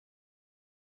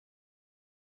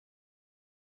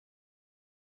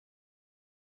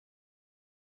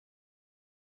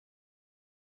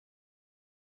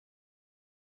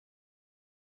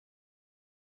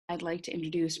I'd like to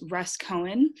introduce Russ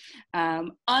Cohen,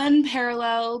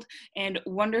 unparalleled and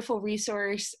wonderful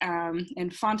resource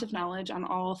and font of knowledge on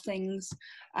all things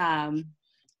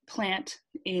plant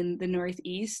in the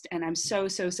Northeast. And I'm so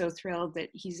thrilled that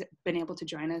he's been able to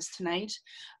join us tonight.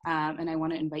 And I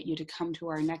want to invite you to come to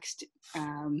our next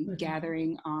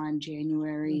gathering on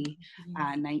January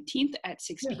 19th at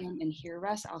 6 p.m. and hear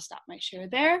Russ. I'll stop my share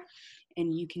there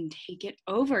and you can take it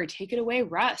over. Take it away,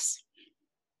 Russ.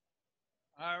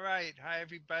 All right. Hi,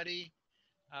 everybody.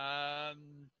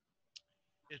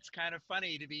 It's kind of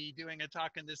funny to be doing a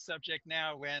talk on this subject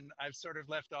now when I've sort of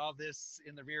left all this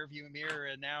in the rearview mirror,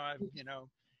 and now I'm,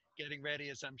 getting ready,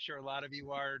 as I'm sure a lot of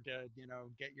you are, to,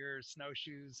 get your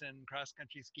snowshoes and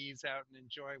cross-country skis out and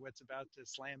enjoy what's about to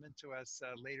slam into us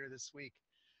later this week,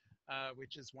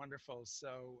 which is wonderful.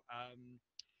 So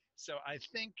I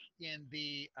think in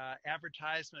the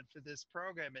advertisement for this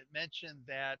program, it mentioned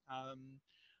that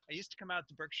I used to come out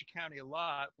to Berkshire County a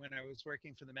lot when I was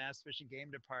working for the Mass Fish and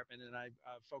Game Department, and I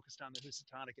focused on the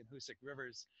Housatonic and Hoosick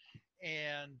rivers.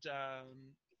 And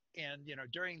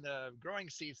during the growing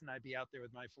season, I'd be out there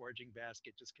with my foraging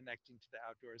basket, just connecting to the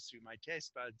outdoors through my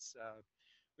taste buds,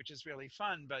 which is really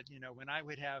fun. But, when I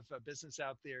would have a business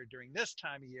out there during this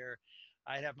time of year,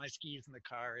 I'd have my skis in the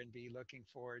car and be looking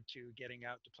forward to getting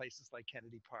out to places like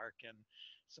Kennedy Park and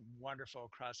some wonderful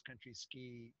cross-country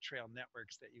ski trail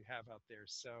networks that you have out there.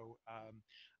 So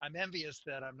I'm envious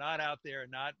that I'm not out there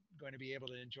and not going to be able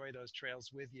to enjoy those trails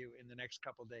with you in the next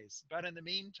couple of days. But in the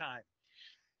meantime,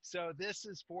 so this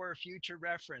is for future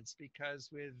reference, because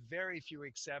with very few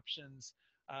exceptions,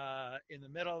 in the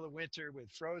middle of the winter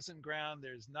with frozen ground,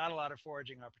 there's not a lot of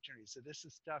foraging opportunities. So this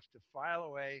is stuff to file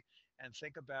away and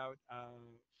think about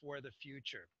for the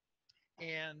future.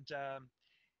 And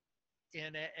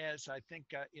as I think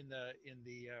in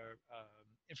the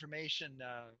information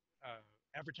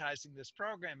advertising this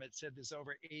program, it said there's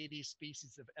over 80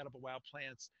 species of edible wild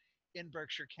plants in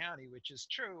Berkshire County, which is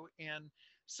true. And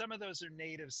some of those are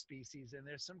native species, and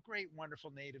there's some great,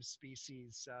 wonderful native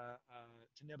species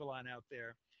to nibble on out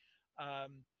there.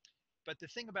 But the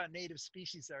thing about native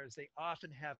species is they often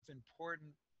have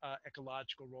important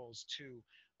ecological roles too.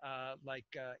 Like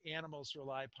animals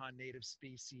rely upon native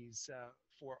species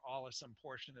for all or some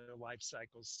portion of their life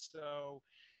cycles. So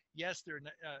yes, they're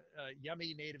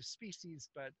yummy native species,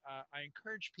 but I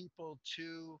encourage people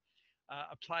to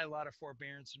apply a lot of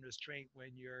forbearance and restraint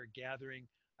when you're gathering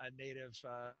native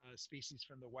species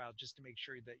from the wild, just to make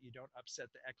sure that you don't upset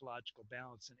the ecological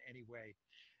balance in any way.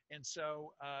 And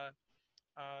so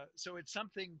so it's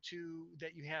something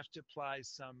that you have to apply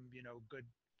some, good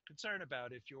concern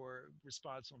about if you're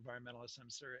responsible environmentalist. I'm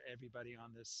sure everybody on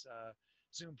this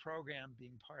Zoom program,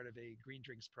 being part of a Green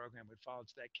Drinks program, would fall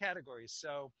into that category.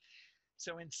 So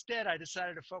instead, I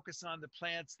decided to focus on the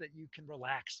plants that you can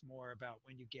relax more about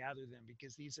when you gather them,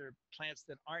 because these are plants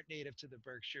that aren't native to the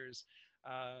Berkshires.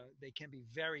 They can be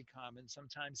very common,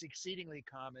 sometimes exceedingly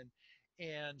common,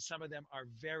 and some of them are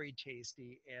very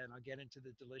tasty, and I'll get into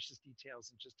the delicious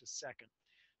details in just a second.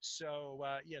 So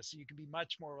so you can be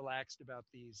much more relaxed about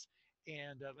these.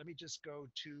 And let me just go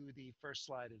to the first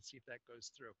slide and see if that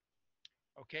goes through.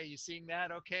 Okay, you seeing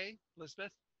that okay,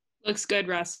 Elizabeth? Looks good,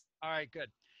 Russ. All right, good.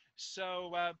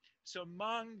 So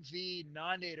among the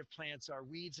non-native plants are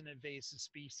weeds and invasive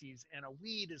species, and a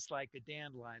weed is like a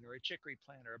dandelion or a chicory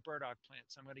plant or a burdock plant.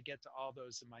 So I'm going to get to all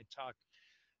those in my talk.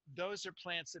 Those are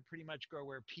plants that pretty much grow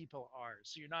where people are.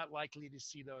 So you're not likely to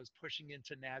see those pushing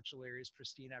into natural areas,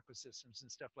 pristine ecosystems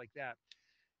and stuff like that.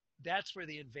 That's where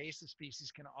the invasive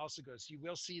species can also go. So you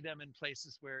will see them in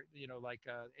places where, like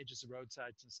edges of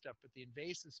roadsides and stuff, but the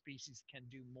invasive species can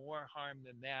do more harm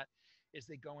than that as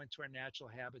they go into our natural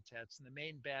habitats. And the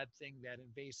main bad thing that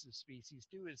invasive species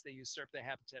do is they usurp the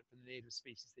habitat from the native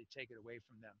species. They take it away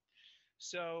from them.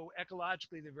 So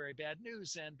ecologically, they're very bad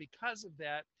news. And because of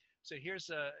that, so here's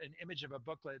an image of a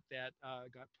booklet that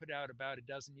got put out about a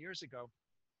dozen years ago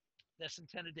that's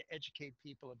intended to educate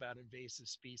people about invasive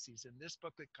species. And this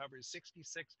booklet covers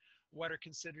 66 what are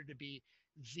considered to be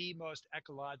the most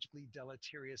ecologically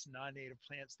deleterious non-native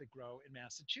plants that grow in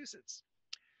Massachusetts.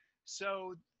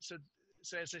 So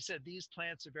as I said, these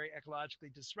plants are very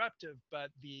ecologically disruptive,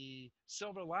 but the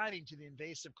silver lining to the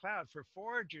invasive cloud for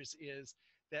foragers is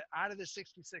that out of the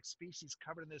 66 species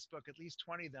covered in this book, at least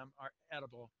 20 of them are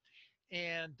edible.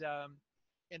 And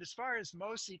as far as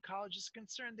most ecologists are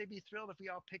concerned, they'd be thrilled if we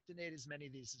all picked and ate as many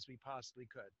of these as we possibly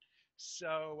could.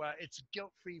 So it's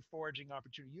guilt-free foraging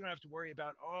opportunity. You don't have to worry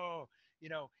about,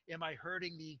 am I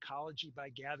hurting the ecology by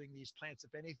gathering these plants?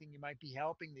 If anything, you might be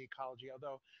helping the ecology.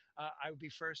 Although I would be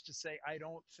first to say, I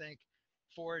don't think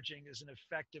foraging is an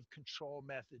effective control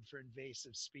method for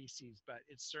invasive species, but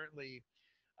it certainly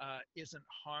isn't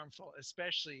harmful,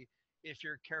 especially if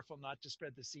you're careful not to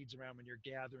spread the seeds around when you're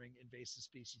gathering invasive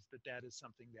species, but that is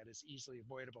something that is easily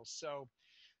avoidable. So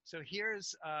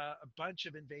here's a bunch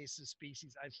of invasive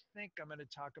species. I think I'm going to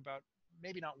talk about,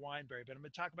 maybe not wineberry, but I'm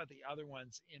going to talk about the other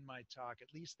ones in my talk,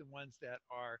 at least the ones that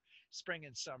are spring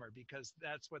and summer, because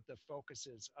that's what the focus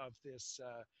is of this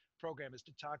program, is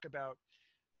to talk about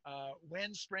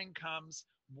when spring comes,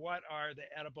 what are the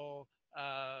edible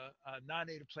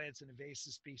non-native plants and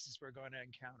invasive species we're going to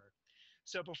encounter.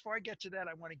 So before I get to that,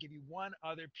 I want to give you one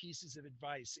other pieces of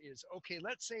advice is, okay,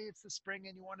 let's say it's the spring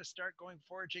and you want to start going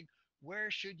foraging.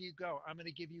 Where should you go? I'm going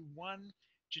to give you one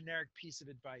generic piece of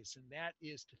advice, and that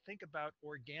is to think about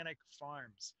organic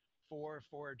farms for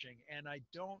foraging. And I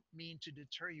don't mean to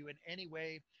deter you in any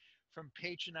way from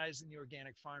patronizing the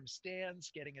organic farm stands,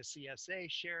 getting a CSA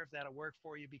share if that'll work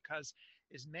for you, because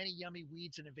as many yummy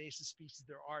weeds and invasive species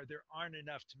there aren't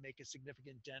enough to make a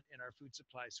significant dent in our food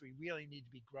supply. So we really need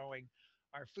to be growing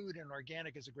our food, and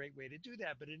organic is a great way to do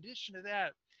that. But in addition to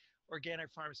that,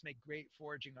 organic farms make great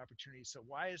foraging opportunities. So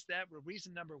why is that? Well,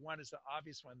 reason number one is the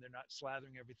obvious one. They're not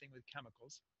slathering everything with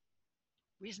chemicals.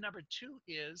 Reason number two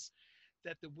is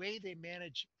that the way they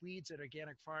manage weeds at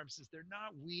organic farms is they're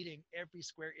not weeding every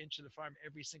square inch of the farm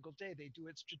every single day. They do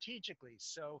it strategically.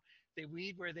 So they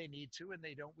weed where they need to and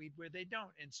they don't weed where they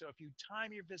don't. And so if you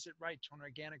time your visit right to an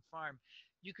organic farm,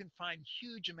 you can find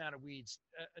huge amount of weeds,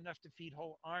 enough to feed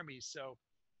whole armies. So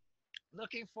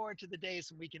looking forward to the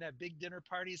days when we can have big dinner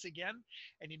parties again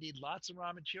and you need lots of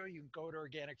raw material. You can go to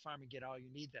organic farm and get all you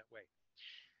need that way.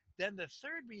 Then the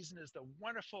third reason is the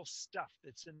wonderful stuff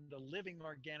that's in the living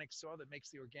organic soil that makes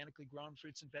the organically grown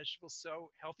fruits and vegetables so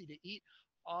healthy to eat.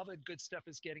 All the good stuff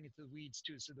is getting into the weeds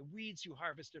too. So the weeds you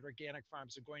harvest at organic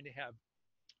farms are going to have,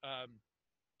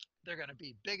 they're going to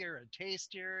be bigger and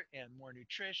tastier and more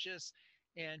nutritious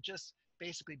and just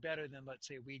basically better than, let's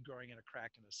say, weed growing in a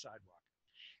crack in a sidewalk.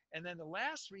 And then the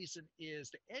last reason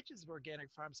is the edges of organic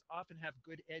farms often have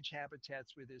good edge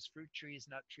habitats where there's fruit trees,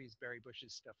 nut trees, berry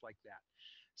bushes, stuff like that.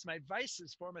 So my advice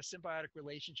is form a symbiotic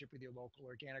relationship with your local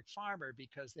organic farmer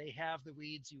because they have the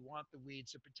weeds, you want the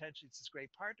weeds, so potentially it's this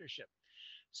great partnership.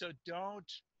 So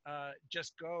don't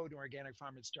just go to an organic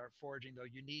farm and start foraging, though.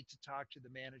 You need to talk to the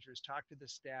managers, talk to the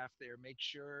staff there, make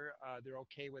sure they're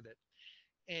okay with it.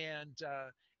 And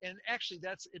actually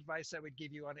that's advice I would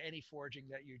give you on any foraging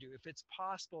that you do. If it's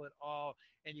possible at all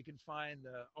and you can find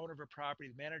the owner of a property,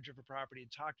 the manager of a property,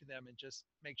 and talk to them and just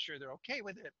make sure they're okay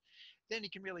with it, then you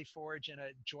can really forage in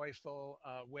a joyful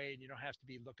way, and you don't have to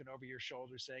be looking over your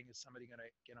shoulder saying, is somebody going to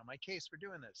get on my case for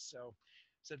doing this? So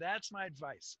that's my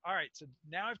advice. All right, so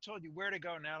now I've told you where to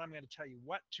go. Now I'm going to tell you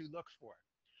what to look for.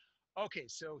 Okay,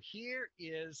 so here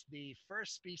is the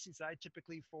first species I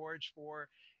typically forage for.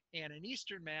 And in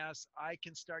Eastern Mass, I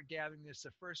can start gathering this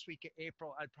the first week of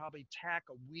April. I'd probably tack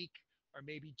a week or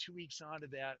maybe 2 weeks onto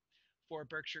that for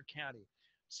Berkshire County.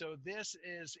 So this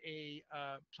is a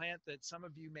plant that some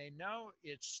of you may know.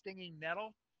 It's stinging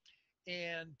nettle,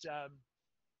 and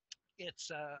it's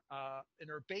an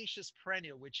herbaceous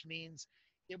perennial, which means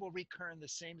it will recur in the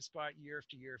same spot year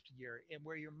after year after year. And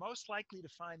where you're most likely to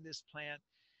find this plant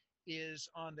is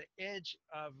on the edge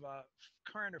of a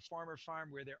current or former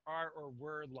farm where there are or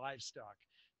were livestock,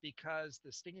 because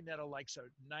the stinging nettle likes a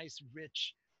nice,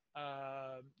 rich,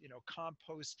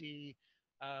 composty,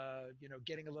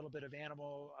 getting a little bit of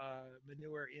animal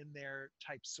manure in there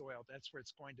type soil. That's where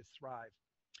it's going to thrive.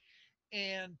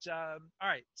 And all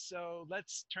right, so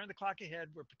let's turn the clock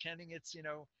ahead. We're pretending it's,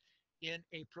 in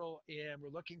April, and we're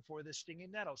looking for the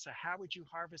stinging nettle. So how would you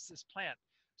harvest this plant?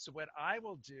 So what I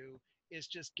will do is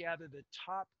just gather the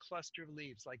top cluster of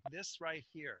leaves like this right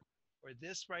here or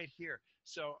this right here.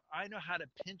 So I know how to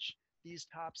pinch these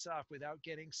tops off without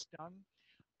getting stung.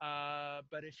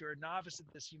 But if you're a novice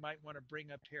at this, you might want to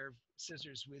bring a pair of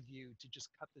scissors with you to just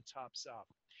cut the tops off.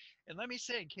 And let me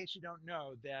say, in case you don't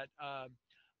know, that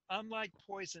unlike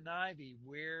poison ivy,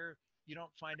 where you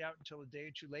don't find out until a day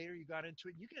or two later you got into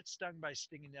it, you get stung by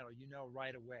stinging nettle, you know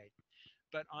right away.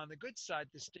 But on the good side,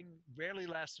 the sting rarely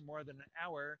lasts more than an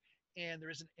hour, and there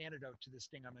is an antidote to the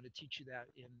sting. I'm going to teach you that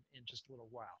in just a little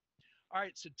while. All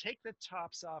right, so take the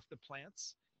tops off the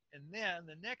plants, and then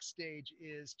the next stage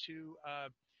is to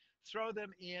throw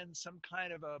them in some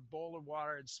kind of a bowl of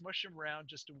water and smush them around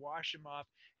just to wash them off.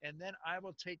 And then I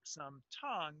will take some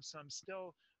tongs, so I'm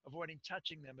still avoiding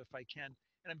touching them if I can,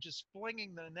 and I'm just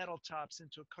flinging the nettle tops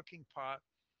into a cooking pot,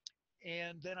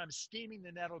 and then I'm steaming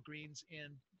the nettle greens in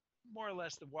more or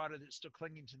less the water that's still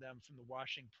clinging to them from the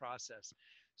washing process.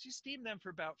 So you steam them for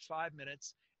about 5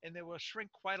 minutes, and they will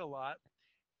shrink quite a lot.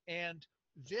 And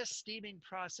This steaming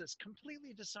process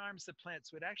completely disarms the plant.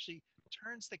 So it actually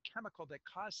turns the chemical that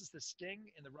causes the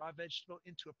sting in the raw vegetable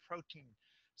into a protein.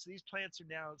 So these plants are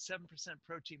now 7%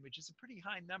 protein, which is a pretty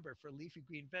high number for a leafy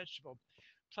green vegetable.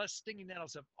 Plus, stinging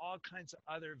nettles have all kinds of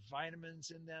other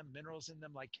vitamins in them, minerals in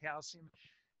them, like calcium.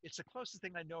 It's the closest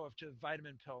thing I know of to a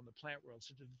vitamin pill in the plant world.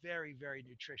 So it's a very, very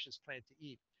nutritious plant to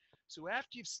eat. So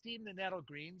after you've steamed the nettle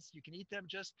greens, you can eat them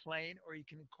just plain, or you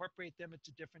can incorporate them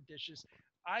into different dishes.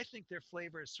 I think their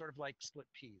flavor is sort of like split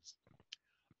peas.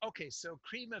 Okay, so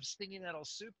cream of stinging nettle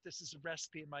soup. This is a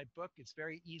recipe in my book. It's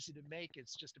very easy to make.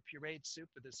 It's just a pureed soup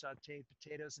with the sauteed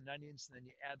potatoes and onions, and then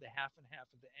you add the half and half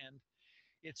at the end.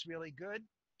 It's really good.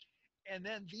 And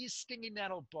then these stinging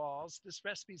nettle balls, this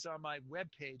recipe's on my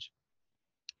webpage,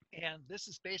 and this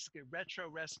is basically a retro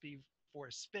recipe for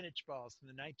spinach balls from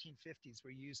the 1950s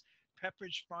where you use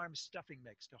Pepperidge Farm stuffing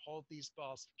mix to hold these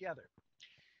balls together.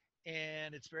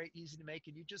 And it's very easy to make,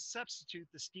 and you just substitute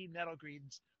the steamed nettle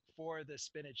greens for the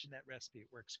spinach in that recipe. It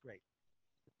works great.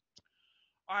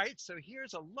 All right, so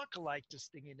here's a look-alike to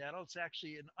stinging nettle. It's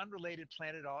actually an unrelated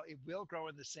plant at all. It will grow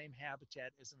in the same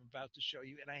habitat as I'm about to show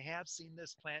you, and I have seen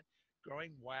this plant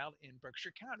growing wild in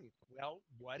Berkshire County. Well,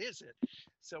 what is it?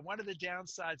 So one of the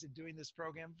downsides of doing this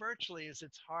program virtually is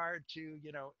it's hard to,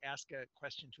 ask a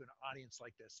question to an audience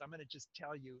like this. I'm going to just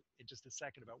tell you in just a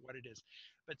second about what it is.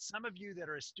 But some of you that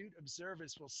are astute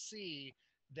observers will see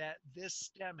that this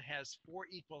stem has 4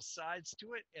 equal sides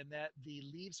to it, and that the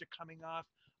leaves are coming off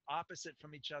opposite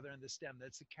from each other in the stem.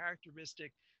 That's a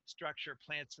characteristic structure of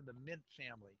plants in the mint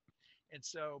family. And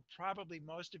so probably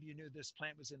most of you knew this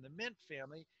plant was in the mint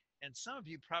family, and some of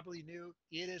you probably knew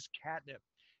it is catnip.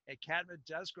 And catnip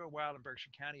does grow wild in Berkshire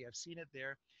County. I've seen it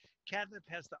there. Catnip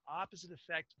has the opposite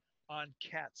effect on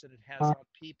cats than it has on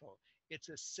people. It's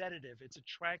a sedative, it's a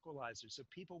tranquilizer. So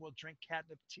people will drink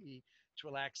catnip tea to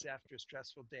relax after a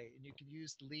stressful day. And you can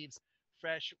use the leaves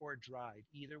fresh or dried,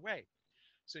 either way.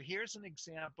 So here's an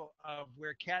example of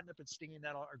where catnip and stinging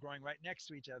nettle are growing right next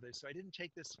to each other. So I didn't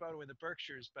take this photo in the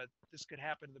Berkshires, but this could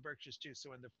happen in the Berkshires too.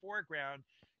 So in the foreground,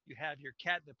 you have your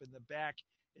catnip. In the back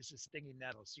is the stinging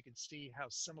nettle. So you can see how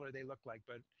similar they look like.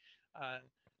 But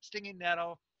stinging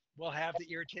nettle will have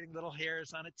the irritating little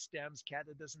hairs on its stems.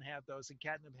 Catnip doesn't have those. And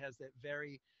catnip has that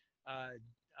very uh,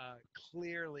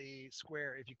 clearly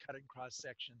square, if you cut it in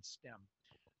cross-section, stem.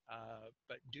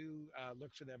 But do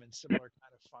look for them in similar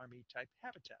kind of farmy type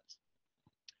habitats.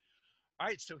 All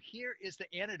right, so here is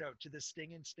the antidote to the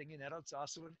stinging nettle. It's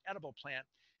also an edible plant.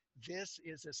 This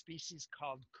is a species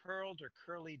called curled or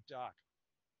curly dock.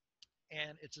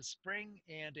 And it's a spring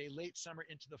and a late summer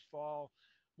into the fall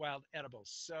wild edible.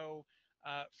 So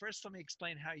first, let me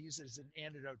explain how I use it as an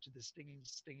antidote to the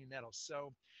stinging nettle.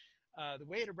 So the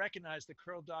way to recognize the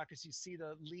curled dock is you see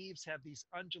the leaves have these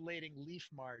undulating leaf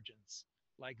margins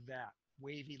like that,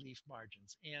 wavy leaf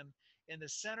margins. And in the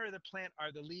center of the plant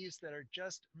are the leaves that are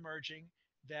just emerging,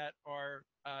 that are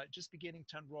just beginning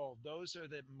to unroll. Those are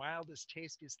the mildest,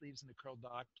 tastiest leaves in the curled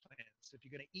dock plant. So if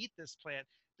you're going to eat this plant,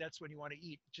 that's when you want to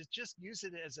eat. Just use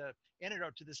it as an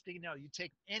antidote to the stinging nettle. You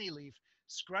take any leaf,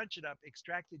 scrunch it up,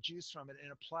 extract the juice from it,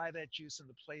 and apply that juice in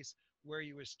the place where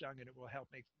you were stung, and it will help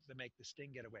make the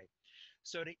sting get away.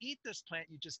 So to eat this plant,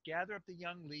 you just gather up the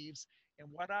young leaves, and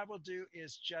what I will do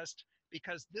is just,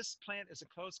 because this plant is a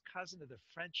close cousin of the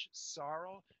French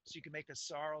sorrel, so you can make a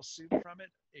sorrel soup from it,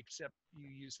 except you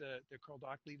use the curled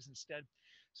dock leaves instead.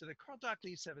 So the curled dock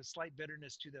leaves have a slight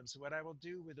bitterness to them. So what I will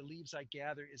do with the leaves I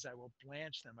gather is I will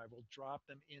blanch them. I will drop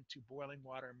them into boiling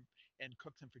water and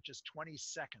cook them for just 20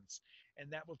 seconds. And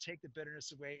that will take the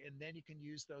bitterness away. And then you can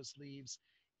use those leaves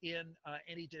in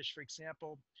any dish. For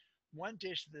example, one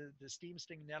dish, the steamed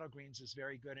stinging nettle greens is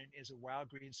very good and is a wild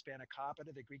green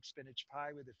spanakopita, the Greek spinach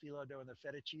pie with the phyllo dough and the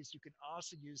feta cheese. You can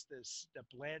also use the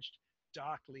blanched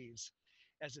dock leaves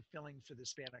as a filling for the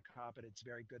spanakopita. It's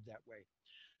very good that way.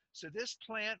 So this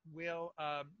plant will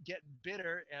get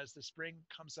bitter as the spring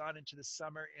comes on into the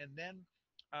summer, and then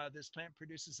this plant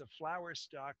produces a flower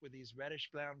stalk with these reddish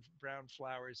brown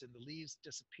flowers, and the leaves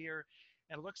disappear,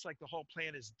 and it looks like the whole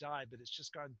plant has died, but it's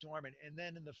just gone dormant. And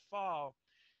then in the fall,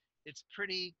 it's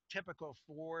pretty typical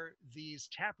for these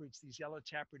taproots, these yellow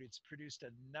taproots, produced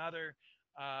another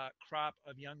crop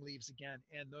of young leaves again.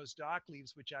 And those dock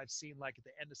leaves, which I've seen like at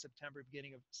the end of September,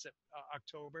 beginning of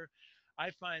October, I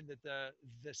find that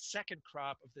the second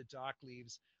crop of the dock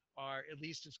leaves are at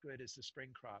least as good as the spring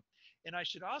crop. And I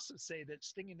should also say that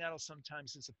stinging nettle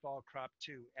sometimes is a fall crop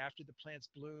too. After the plants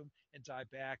bloom and die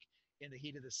back in the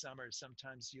heat of the summer,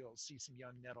 sometimes you'll see some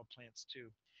young nettle plants too.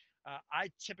 I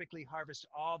typically harvest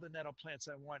all the nettle plants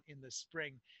I want in the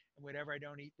spring, and whatever I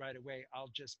don't eat right away,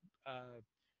 I'll just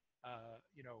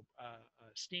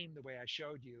steam the way I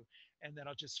showed you, and then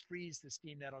I'll just freeze the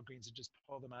steamed nettle greens and just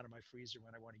pull them out of my freezer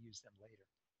when I want to use them later.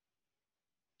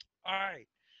 All right.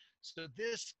 So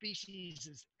this species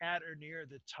is at or near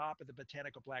the top of the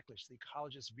botanical blacklist. The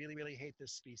ecologists really, really hate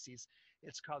this species.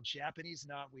 It's called Japanese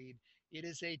knotweed. It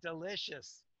is a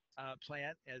delicious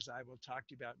plant, as I will talk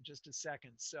to you about in just a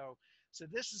second. So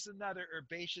this is another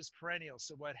herbaceous perennial.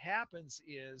 So what happens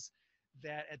is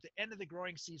that at the end of the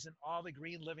growing season, all the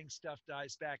green living stuff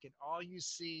dies back, and all you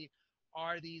see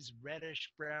are these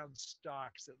reddish brown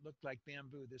stalks that look like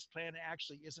bamboo. This plant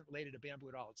actually isn't related to bamboo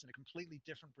at all. It's in a completely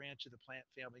different branch of the plant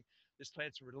family. This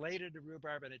plant's related to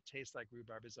rhubarb, and it tastes like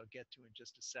rhubarb, as I'll get to in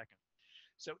just a second.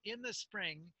 So in the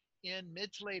spring, in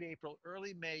mid to late April,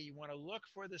 early May, you want to look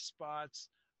for the spots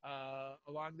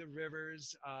along the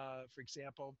rivers, for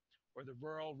example, or the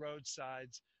rural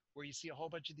roadsides, where you see a whole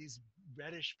bunch of these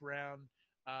reddish brown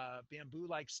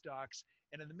bamboo-like stalks.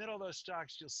 And in the middle of those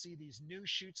stalks, you'll see these new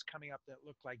shoots coming up that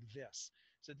look like this.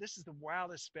 So this is the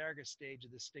wild asparagus stage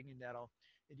of the stinging nettle.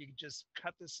 And you can just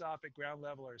cut this off at ground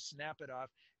level or snap it off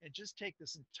and just take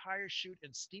this entire shoot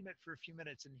and steam it for a few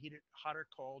minutes and heat it hot or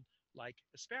cold like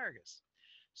asparagus.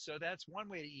 So that's one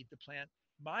way to eat the plant.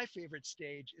 My favorite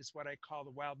stage is what I call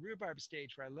the wild rhubarb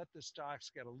stage, where I let the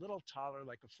stalks get a little taller,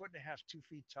 like 1.5 feet, 2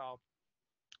 feet tall.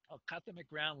 I'll cut them at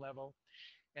ground level,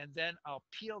 and then I'll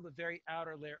peel the very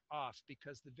outer layer off,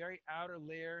 because the very outer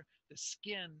layer, the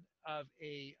skin of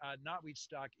a knotweed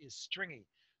stalk, is stringy.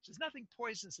 So there's nothing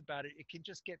poisonous about it. It can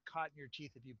just get caught in your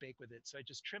teeth if you bake with it. So I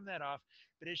just trim that off.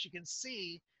 But as you can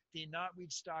see, the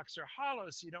knotweed stalks are hollow,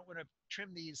 so you don't want to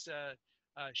trim these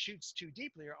shoots too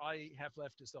deeply, or all you have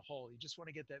left is the hole. You just want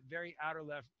to get that very outer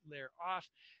left layer off,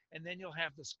 and then you'll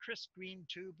have this crisp green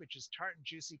tube, which is tart and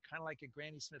juicy, kind of like a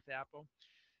Granny Smith apple.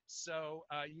 So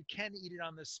you can eat it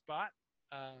on the spot,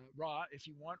 raw if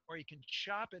you want, or you can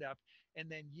chop it up and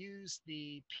then use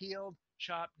the peeled,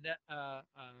 chopped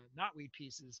knotweed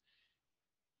pieces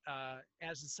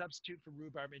as a substitute for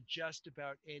rhubarb in just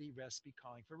about any recipe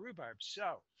calling for rhubarb.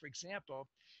 So, for example,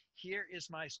 here is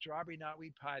my strawberry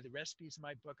knotweed pie. The recipe's in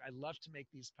my book. I love to make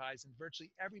these pies, and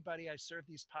virtually everybody I serve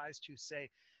these pies to say,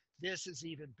 this is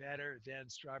even better than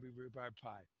strawberry rhubarb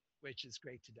pie, which is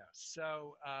great to know.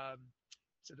 So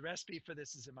the recipe for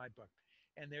this is in my book.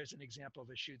 And there's an example of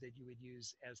a shoot that you would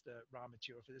use as the raw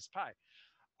material for this pie.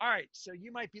 All right, so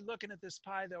you might be looking at this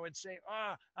pie, though, and say,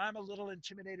 oh, I'm a little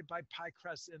intimidated by pie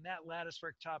crust and that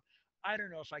latticework top. I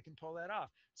don't know if I can pull that off.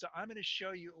 So I'm going to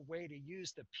show you a way to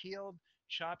use the peeled,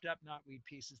 chopped up knotweed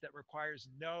pieces that requires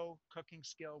no cooking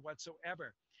skill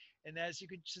whatsoever. And as you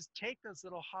can just take those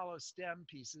little hollow stem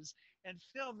pieces and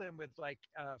fill them with like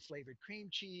flavored cream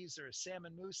cheese or a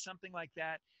salmon mousse, something like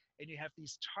that. And you have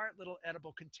these tart little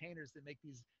edible containers that make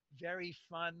these very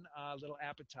fun little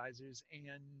appetizers,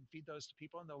 and feed those to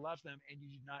people and they'll love them, and you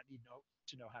do not need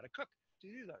to know how to cook to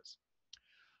do those.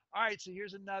 All right, so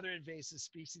here's another invasive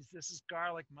species. This is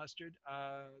garlic mustard.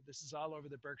 This is all over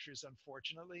the Berkshires,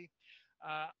 unfortunately.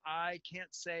 I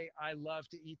can't say I love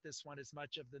to eat this one as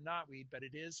much of the knotweed, but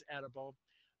it is edible.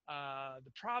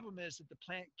 The problem is that the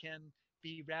plant can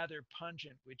be rather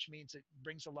pungent, which means it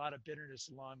brings a lot of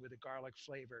bitterness along with the garlic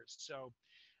flavor. So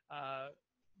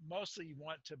mostly you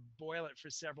want to boil it for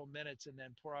several minutes and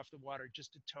then pour off the water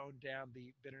just to tone down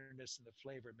the bitterness and the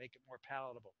flavor, make it more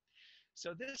palatable.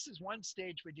 So this is one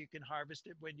stage when you can harvest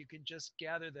it, when you can just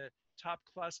gather the top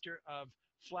cluster of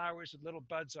flowers with little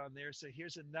buds on there. So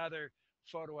here's another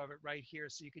photo of it right here.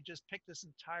 So you could just pick this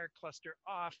entire cluster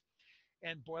off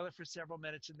and boil it for several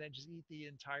minutes and then just eat the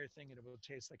entire thing, and it will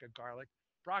taste like a garlic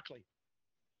broccoli.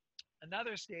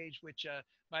 Another stage, which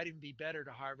might even be better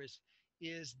to harvest,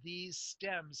 is these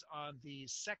stems on the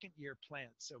second year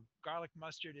plants. So garlic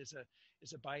mustard is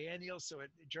a biennial, so it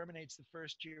germinates the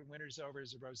first year, winters over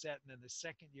as a rosette, and then the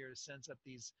second year sends up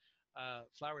these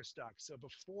flower stalks. So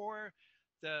before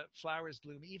the flowers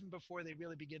bloom, even before they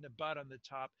really begin to bud on the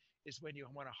top, is when you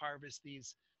want to harvest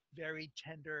these very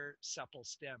tender, supple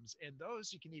stems. And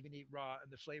those you can even eat raw,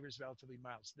 and the flavor is relatively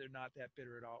mild, so they're not that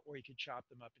bitter at all. Or you can chop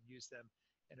them up and use them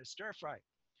in a stir fry.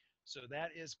 So that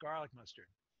is garlic mustard.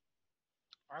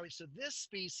 All right, so this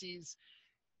species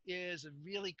is a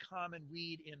really common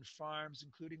weed in farms,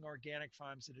 including organic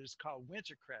farms, and it is called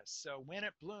wintercress. So when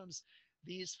it blooms,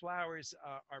 these flowers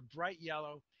are bright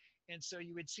yellow. And so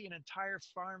you would see an entire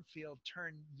farm field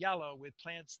turn yellow with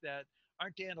plants that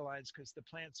aren't dandelions, because the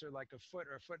plants are like a foot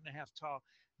or a foot and a half tall.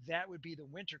 That would be the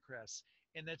wintercress.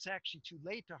 And that's actually too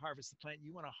late to harvest the plant.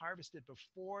 You want to harvest it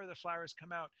before the flowers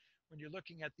come out, when you're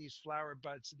looking at these flower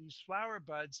buds. So these flower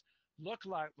buds look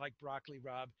like broccoli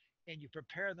rabe, and you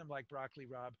prepare them like broccoli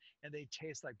rabe, and they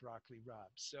taste like broccoli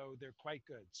rabe. So they're quite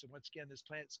good. So once again, this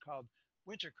plant is called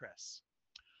wintercress.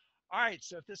 All right,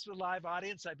 so if this were a live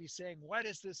audience, I'd be saying, what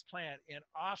is this plant? And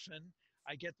often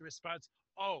I get the response,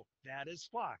 oh, that is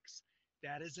phlox.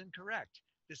 That is incorrect.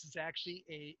 This is actually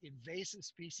a invasive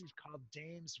species called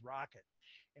Dame's rocket.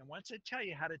 And once I tell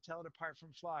you how to tell it apart from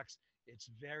phlox, it's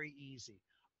very easy.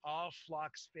 All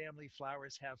phlox family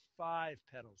flowers have 5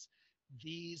 petals.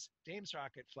 These Dame's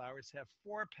rocket flowers have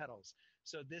 4 petals.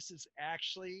 So this is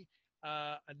actually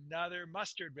another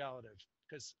mustard relative,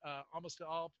 because almost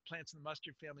all plants in the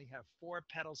mustard family have 4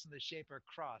 petals in the shape of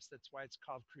a cross. That's why it's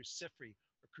called crucifery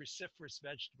or cruciferous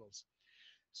vegetables.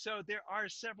 So there are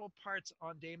several parts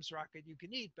on Dame's rocket you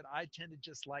can eat, but I tend to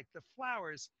just like the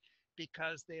flowers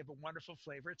because they have a wonderful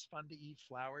flavor. It's fun to eat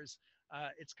flowers.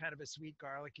 It's kind of a sweet,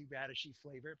 garlicky, radishy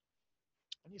flavor.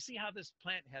 And you see how this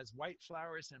plant has white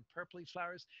flowers and purpley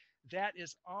flowers? That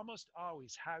is almost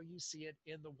always how you see it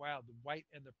in the wild, the white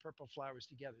and the purple flowers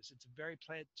together. So it's a very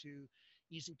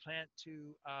easy plant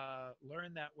to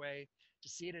learn that way, to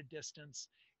see at a distance.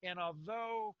 And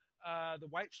although the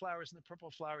white flowers and the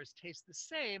purple flowers taste the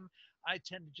same, I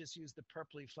tend to just use the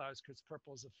purpley flowers because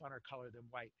purple is a funner color than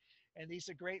white. And these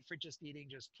are great for just eating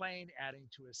just plain, adding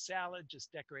to a salad, just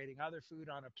decorating other food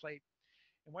on a plate.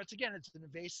 And once again, it's an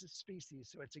invasive species,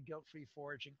 so it's a guilt-free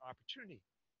foraging opportunity.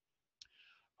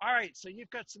 All right, so you've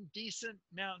got some decent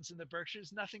mountains in the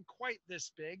Berkshires, nothing quite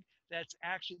this big. That's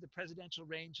actually the presidential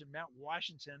range in Mount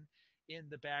Washington in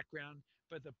the background.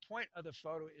 But the point of the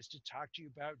photo is to talk to you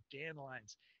about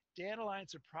dandelions.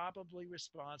 Dandelions are probably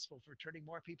responsible for turning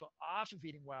more people off of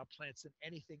eating wild plants than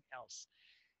anything else.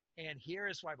 And here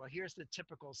is why. Well, here's the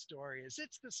typical story is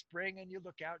it's the spring and you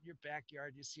look out in your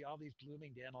backyard, you see all these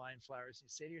blooming dandelion flowers, and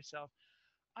you say to yourself,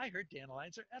 I heard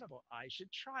dandelions are edible. I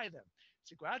should try them.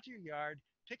 So go out to your yard,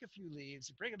 pick a few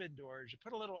leaves, bring them indoors, you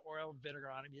put a little oil and vinegar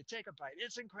on them, you take a bite.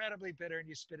 It's incredibly bitter, and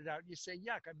you spit it out, and you say,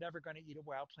 yuck, I'm never going to eat a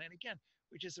wild plant again,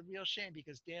 which is a real shame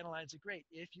because dandelions are great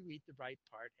if you eat the right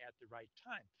part at the right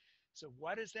time. So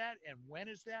what is that and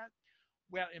when is that?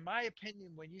 Well, in my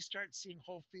opinion, when you start seeing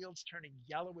whole fields turning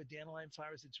yellow with dandelion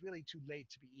flowers, it's really too late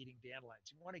to be eating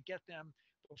dandelions. You want to get them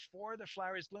before the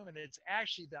flowers bloom, and it's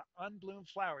actually the unbloomed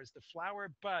flowers, the flower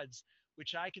buds,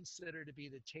 which I consider to be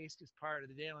the tastiest part of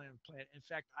the dandelion plant. In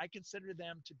fact, I consider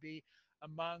them to be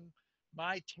among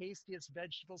my tastiest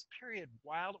vegetables, period,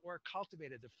 wild or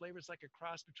cultivated. The flavor's like a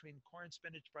cross between corn,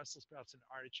 spinach, Brussels sprouts, and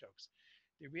artichokes.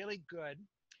 They're really good.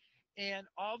 And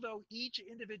although each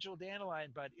individual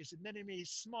dandelion bud is admittedly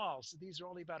small, so these are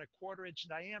only about a quarter-inch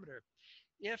in diameter,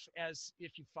 if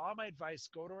you follow my advice,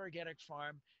 go to an organic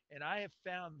farm, and I have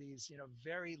found these,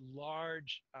 very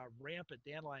large, rampant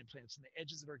dandelion plants in the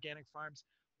edges of organic farms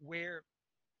where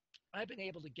I've been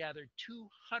able to gather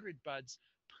 200 buds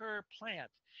per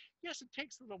plant. Yes, it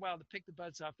takes a little while to pick the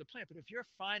buds off the plant, but if you're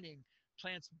finding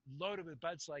plants loaded with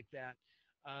buds like that,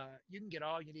 you can get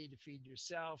all you need to feed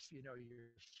yourself, your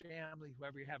family,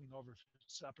 whoever you're having over for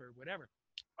supper, whatever.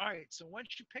 All right, so once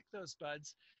you pick those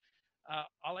buds,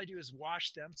 all I do is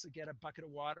wash them. So get a bucket of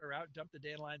water out, dump the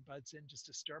dandelion buds in just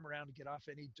to stir them around to get off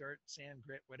any dirt, sand,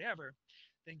 grit, whatever.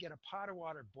 Then get a pot of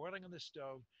water boiling on the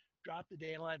stove, drop the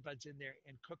dandelion buds in there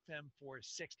and cook them for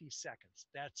 60 seconds.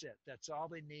 That's it. That's all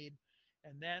they need.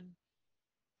 And then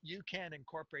you can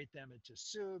incorporate them into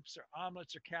soups or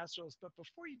omelets or casseroles. But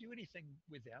before you do anything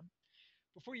with them,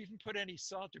 before you even put any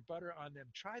salt or butter on them,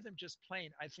 try them just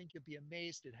plain. I think you'll be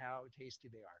amazed at how tasty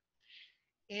they are.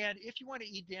 And if you want to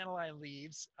eat dandelion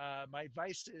leaves, my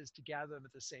advice is to gather them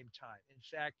at the same time. In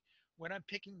fact, when I'm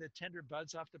picking the tender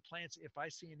buds off the plants, if I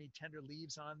see any tender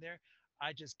leaves on there,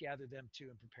 I just gather them too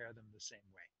and prepare them the same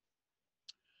way.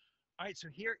 All right, so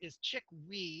here is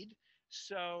chickweed.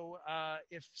 So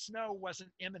if snow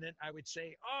wasn't imminent, I would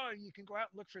say, oh, you can go out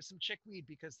and look for some chickweed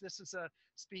because this is a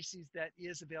species that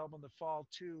is available in the fall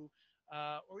too,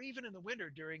 or even in the winter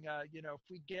during, if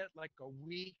we get like a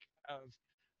week of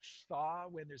thaw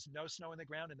when there's no snow in the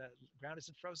ground and the ground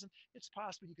isn't frozen, it's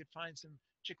possible you could find some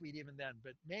chickweed even then.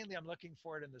 But mainly I'm looking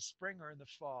for it in the spring or in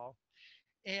the fall.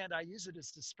 And I use it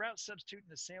as a sprout substitute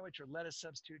in a sandwich or lettuce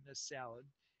substitute in a salad.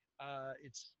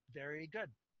 It's very good.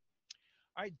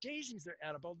 All right, daisies are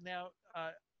edible. Now,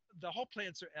 the whole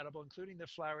plants are edible, including the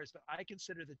flowers, but I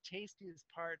consider the tastiest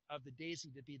part of the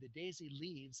daisy to be the daisy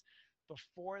leaves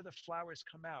before the flowers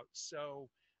come out.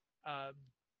 Um,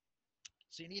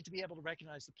 so you need to be able to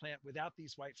recognize the plant without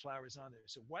these white flowers on there.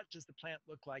 So what does the plant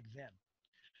look like then?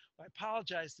 Well, I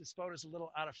apologize, this photo is a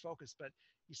little out of focus, but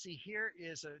you see here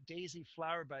is a daisy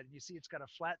flower bud, and you see it's got a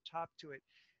flat top to it.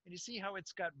 And you see how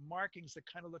it's got markings that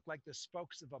kind of look like the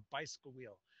spokes of a bicycle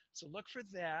wheel. So look for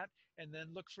that, and then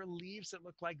look for leaves that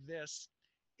look like this.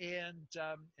 And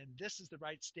this is the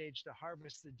right stage to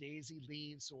harvest the daisy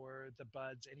leaves or the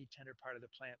buds, any tender part of the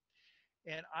plant.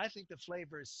 And I think the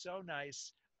flavor is so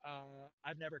nice.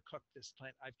 I've never cooked this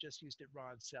plant. I've just used it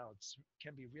raw in salads. It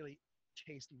can be really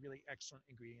tasty, really excellent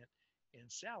ingredient in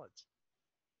salads.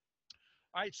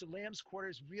 All right, so lamb's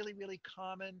quarters, really, really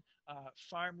common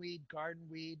farm weed, garden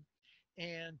weed.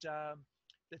 And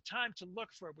the time to look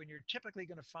for it when you're typically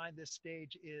going to find this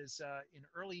stage is in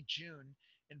early June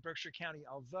in Berkshire County,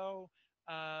 although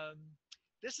um,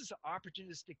 this is an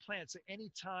opportunistic plant. So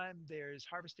anytime there's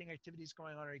harvesting activities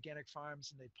going on organic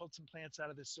farms and they pulled some plants out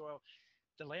of the soil,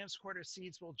 the lamb's quarter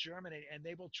seeds will germinate and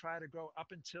they will try to grow up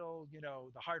until,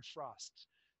 the hard frost.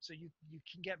 So you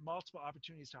can get multiple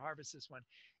opportunities to harvest this one.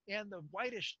 And the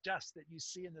whitish dust that you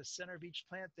see in the center of each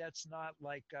plant, that's not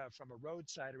like from a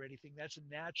roadside or anything. That's a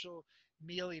natural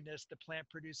mealiness the plant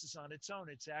produces on its own.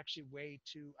 It's actually a way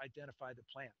to identify the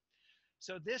plant.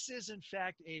 So this is in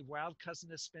fact a wild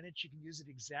cousin of spinach. You can use it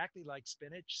exactly like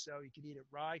spinach. So you can eat it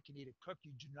raw, you can eat it cooked.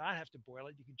 You do not have to boil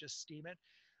it. You can just steam it.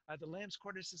 The lamb's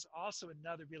quarters is also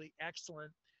another really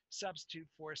excellent substitute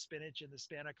for spinach and the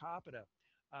spanakopita.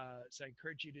 So I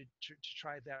encourage you to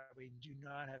try it that way. You do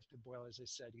not have to boil, as I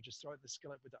said. You just throw it in the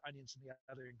skillet with the onions and the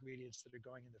other ingredients that are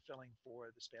going in the filling for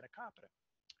the spanakopita.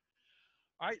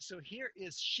 All right, so here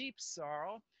is sheep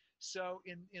sorrel. So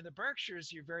in the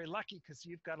Berkshires, you're very lucky because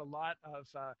you've got a lot of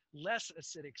less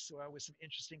acidic soil with some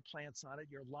interesting plants on it,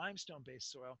 your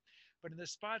limestone-based soil. But in the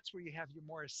spots where you have your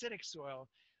more acidic soil,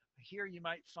 here you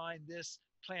might find this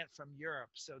plant from Europe.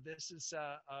 So this is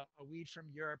a weed from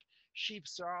Europe. Sheep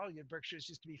sorrel. Your Berkshires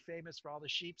used to be famous for all the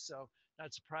sheep, so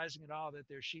not surprising at all that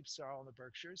there's sheep sorrel in the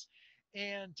Berkshires.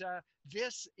 And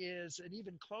this is an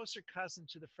even closer cousin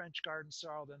to the French garden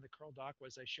sorrel than the curled aqua,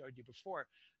 as I showed you before.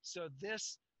 So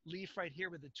this leaf right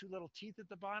here with the two little teeth at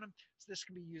the bottom, so this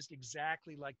can be used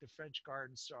exactly like the French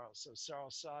garden sorrel. So sorrel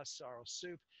sauce, sorrel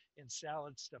soup, in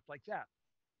salads, stuff like that.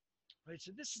 Right,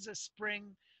 so this is a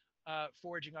spring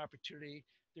foraging opportunity.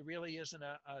 There really isn't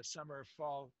a summer or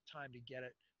fall time to get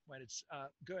it when it's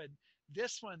good.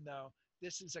 This one, though,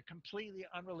 this is a completely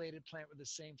unrelated plant with the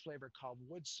same flavor called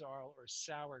wood sorrel or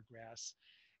sour grass.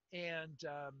 And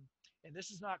this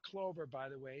is not clover, by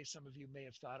the way. Some of you may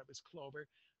have thought it was clover.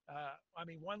 I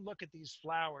mean, one look at these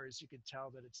flowers, you can tell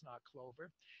that it's not clover.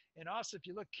 And also, if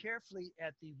you look carefully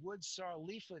at the wood sorrel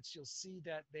leaflets, you'll see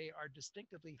that they are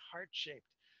distinctively heart-shaped.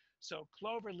 So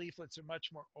clover leaflets are much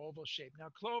more oval shaped. Now,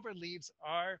 clover leaves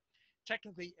are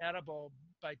technically edible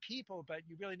by people, but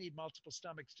you really need multiple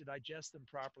stomachs to digest them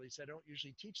properly. So I don't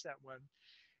usually teach that one.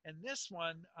 And this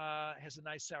one has a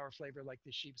nice sour flavor like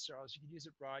the sheep sorrels. You can use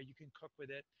it raw, you can cook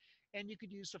with it, and you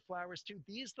could use the flowers too.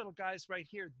 These little guys right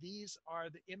here, these are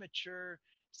the immature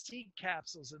seed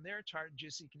capsules, and they're tart and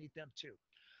juicy. You can eat them too.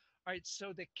 All right,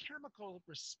 so the chemical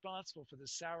responsible for the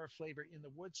sour flavor in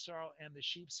the wood sorrel and the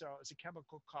sheep sorrel is a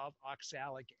chemical called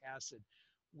oxalic acid,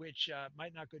 which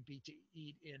might not be good to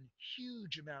eat in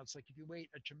huge amounts. Like if you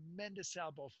ate a tremendous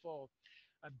salad bowl full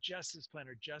of just this plant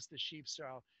or just the sheep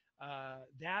sorrel,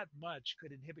 that much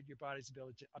could inhibit your body's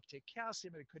ability to uptake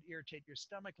calcium, and it could irritate your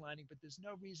stomach lining. But there's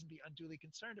no reason to be unduly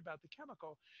concerned about the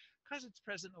chemical because it's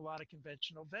present in a lot of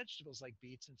conventional vegetables like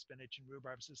beets and spinach and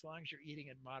rhubarb. So as long as you're eating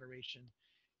in moderation,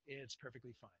 it's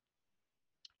perfectly fine.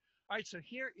 All right, so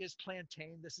here is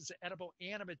plantain. This is an edible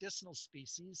and a medicinal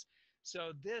species.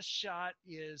 So this shot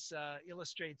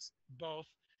illustrates both.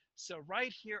 So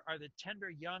right here are the tender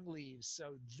young leaves.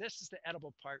 So this is the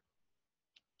edible part.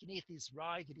 You can eat these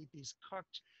raw, you can eat these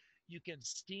cooked. You can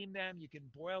steam them, you can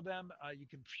boil them, you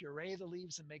can puree the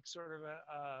leaves and make sort of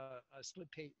a split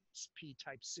pea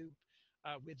type soup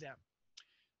with them.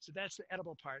 So that's the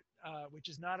edible part, which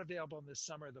is not available in the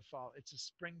summer or the fall. It's a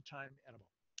springtime edible.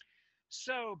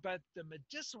 So, but the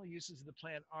medicinal uses of the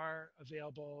plant are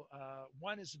available.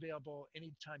 One is available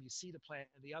anytime you see the plant,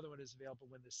 and the other one is available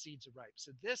when the seeds are ripe.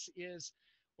 So this is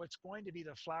what's going to be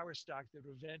the flower stalk that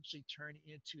will eventually turn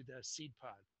into the seed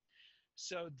pod.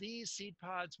 So these seed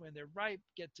pods, when they're ripe,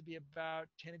 get to be about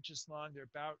 10 inches long. They're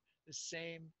about the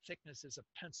same thickness as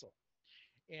a pencil.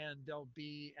 And they'll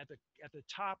be at the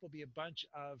top will be a bunch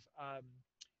of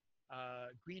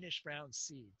greenish brown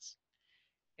seeds.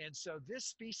 And so this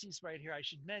species right here, I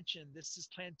should mention, this is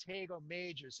Plantago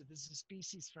major. So this is a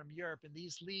species from Europe, and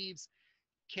these leaves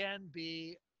can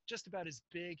be just about as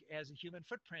big as a human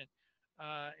footprint.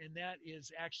 And that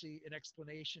is actually an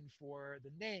explanation for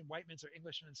the name, Whiteman's or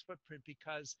Englishman's footprint,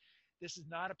 because this is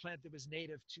not a plant that was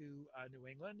native to New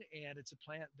England, and it's a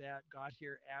plant that got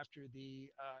here after the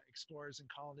explorers and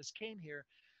colonists came here.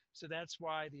 So that's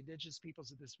why the indigenous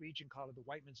peoples of this region call it the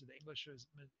Whiteman's or the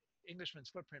Englishman's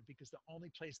footprint because the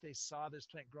only place they saw this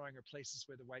plant growing are places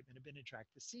where the white men had been to track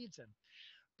the seeds in.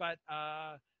 But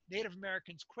Native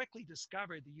Americans quickly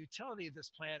discovered the utility of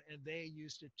this plant, and they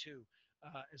used it too,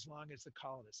 as long as the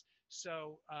colonists.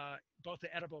 So both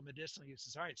the edible and medicinal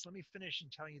uses. All right, so let me finish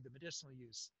and tell you the medicinal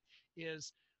use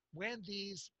is when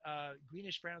these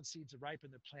greenish brown seeds are ripe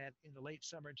in the plant in the late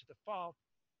summer into the fall.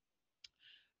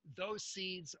 Those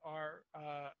seeds are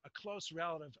a close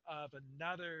relative of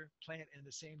another plant in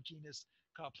the same genus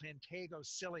called Plantago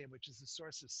psyllium, which is the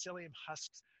source of psyllium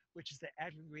husks, which is the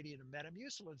active ingredient of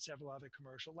Metamucil and several other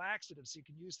commercial laxatives. So you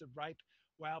can use the ripe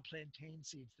wild plantain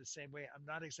seeds the same way. I'm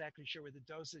not exactly sure what the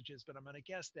dosage is, but I'm going to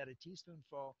guess that a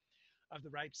teaspoonful of the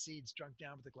ripe seeds drunk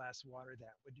down with a glass of water,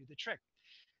 that would do the trick.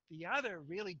 The other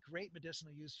really great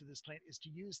medicinal use for this plant is to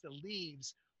use the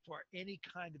leaves for any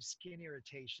kind of skin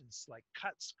irritations like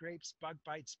cuts, scrapes, bug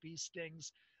bites, bee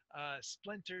stings,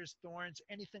 splinters, thorns,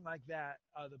 anything like that.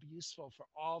 They'll be useful for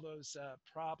all those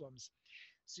problems.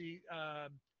 So,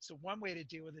 so one way to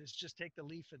deal with it is just take the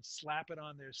leaf and slap it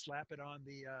on there, slap it on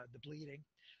the bleeding.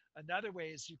 Another way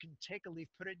is you can take a leaf,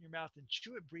 put it in your mouth, and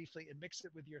chew it briefly and mix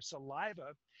it with your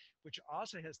saliva, which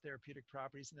also has therapeutic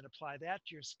properties, and then apply that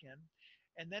to your skin.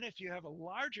 And then if you have a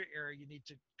larger area you need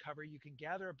to cover, you can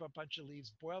gather up a bunch of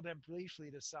leaves, boil them briefly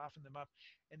to soften them up,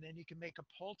 and then you can make a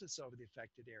poultice over the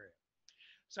affected area.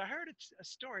 So I heard a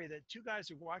story that two guys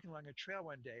were walking along a trail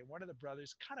one day, and one of the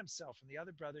brothers cut himself, and the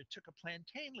other brother took a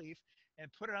plantain leaf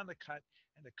and put it on the cut,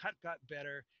 and the cut got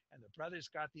better, and the brothers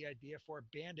got the idea for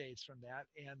Band-Aids from that,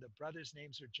 and the brothers'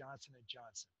 names are Johnson and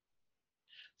Johnson.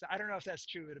 So I don't know if that's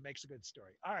true, but it makes a good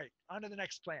story. All right, on to the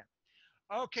next plant.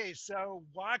 Okay, so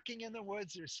walking in the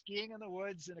woods or skiing in the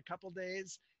woods in a couple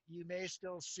days, you may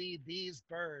still see these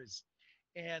burrs.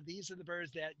 And these are the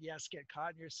birds that, yes, get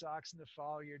caught in your socks in the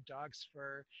fall, your dog's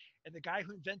fur. And the guy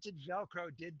who invented Velcro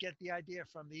did get the idea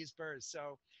from these birds.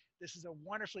 So this is a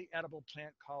wonderfully edible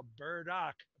plant called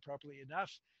burdock, appropriately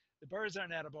enough. The birds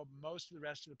aren't edible. Most of the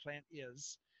rest of the plant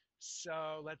is.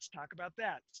 So let's talk about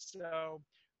that. So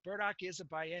burdock is a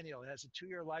biennial. It has a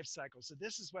 2-year life cycle. So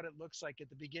this is what it looks like at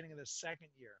the beginning of the second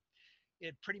year.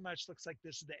 It pretty much looks like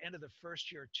this is the end of the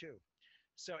first year too.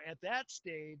 So at that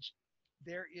stage,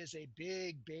 there is a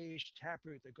big beige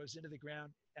taproot that goes into the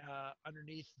ground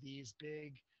underneath these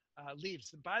big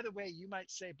leaves. And by the way, you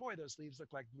might say, boy, those leaves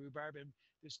look like rhubarb. And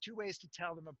there's 2 ways to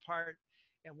tell them apart.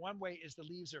 And one way is the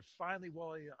leaves are finely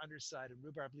woolly on the underside and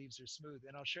rhubarb leaves are smooth.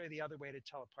 And I'll show you the other way to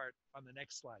tell apart on the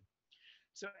next slide.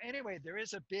 So anyway, there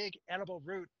is a big edible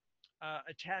root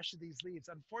attached to these leaves.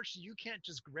 Unfortunately, you can't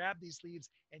just grab these leaves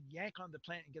and yank on the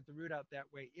plant and get the root out that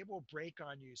way. It will break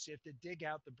on you. So you have to dig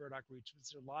out the burdock roots, which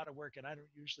is a lot of work, and I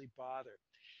don't usually bother.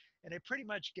 And I pretty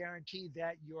much guarantee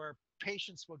that your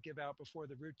patience will give out before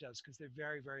the root does because they're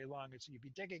very, very long. And so you'll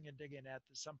be digging and digging at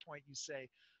some point you say,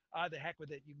 the heck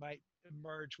with it. You might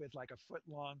emerge with like a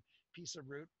foot-long piece of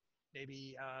root,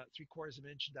 maybe 3/4 of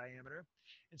an inch in diameter.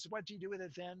 And so what do you do with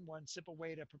it then? One simple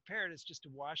way to prepare it is just to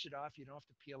wash it off. You don't have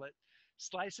to peel it.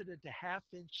 Slice it into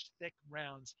 1/2-inch thick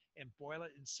rounds and boil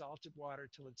it in salted water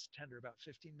till it's tender, about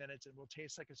 15 minutes, and will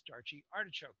taste like a starchy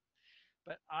artichoke.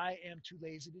 But I am too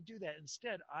lazy to do that.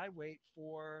 Instead, I wait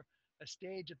for a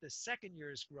stage of the second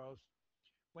year's growth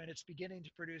when it's beginning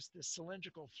to produce this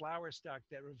cylindrical flower stalk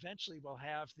that eventually will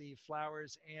have the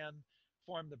flowers and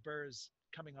form the burrs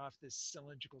coming off this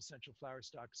cylindrical central flower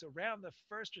stalk. So around the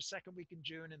first or second week in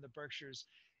June in the Berkshires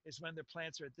is when the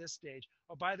plants are at this stage.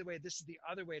 Oh, by the way, this is the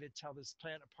other way to tell this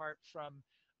plant apart from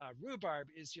rhubarb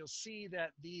is you'll see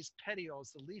that these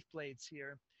petioles, the leaf blades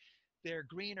here, they're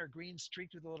green or green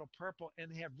streaked with a little purple, and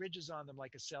they have ridges on them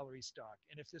like a celery stalk.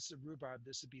 And if this is a rhubarb,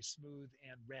 this would be smooth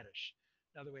and reddish.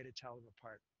 Another way to tell them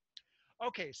apart.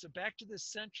 Okay, so back to the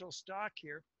central stalk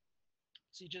here.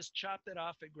 So you just chop that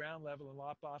off at ground level and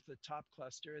lop off the top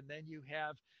cluster, and then you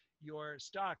have your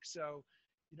stalk. So,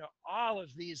 you know, all of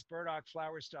these burdock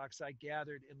flower stalks I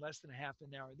gathered in less than half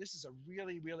an hour. This is a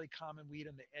really, really common weed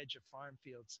on the edge of farm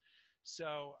fields.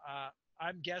 So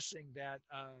I'm guessing that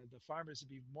the farmers would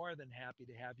be more than happy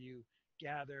to have you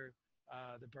gather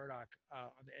the burdock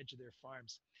on the edge of their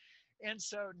farms. And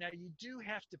so now you do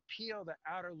have to peel the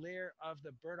outer layer of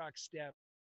the burdock stem.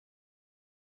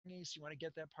 So you want to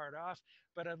get that part off.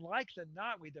 But unlike the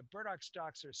knotweed, the burdock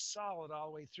stalks are solid all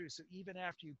the way through. So even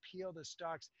after you peel the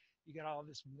stalks, you get all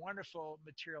this wonderful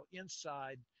material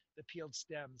inside the peeled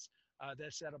stems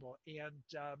that's edible.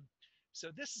 And so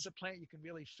this is a plant you can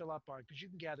really fill up on because you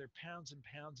can gather pounds and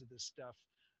pounds of this stuff.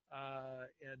 All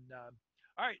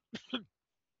right.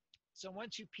 So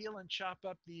once you peel and chop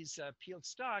up these peeled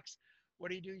stalks,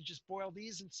 what do? You just boil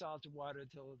these in salted water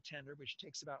until tender, which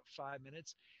takes about 5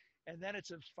 minutes. And then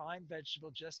it's a fine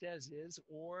vegetable just as is,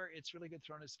 or it's really good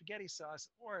thrown in spaghetti sauce.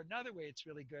 Or another way it's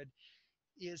really good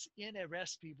is in a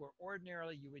recipe where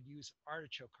ordinarily you would use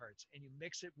artichoke hearts, and you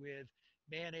mix it with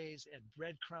mayonnaise and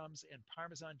breadcrumbs and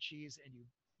Parmesan cheese, and you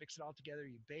mix it all together.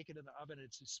 You bake it in the oven.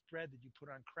 It's a spread that you put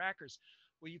on crackers.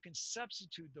 Well, you can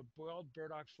substitute the boiled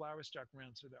burdock flour stalk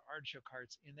rounds with the artichoke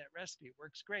hearts in that recipe. It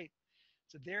works great.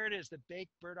 So there it is, the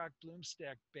baked burdock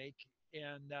bloomstack bake,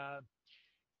 and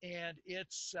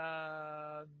it's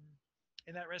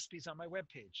and that recipe's on my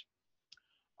webpage.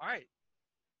 All right.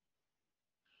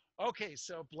 Okay,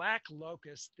 so black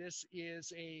locust. This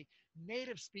is a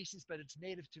native species, but it's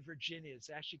native to Virginia. It's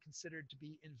actually considered to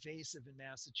be invasive in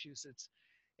Massachusetts.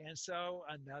 And so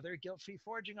another guilt-free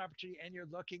foraging opportunity, and you're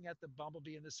looking at the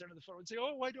bumblebee in the center of the photo and say,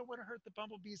 oh, I don't want to hurt the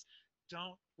bumblebees.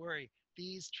 Don't worry.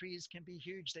 These trees can be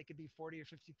huge. They can be 40 or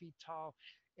 50 feet tall,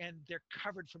 and they're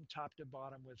covered from top to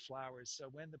bottom with flowers. So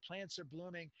when the plants are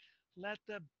blooming, let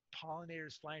the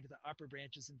pollinators fly into the upper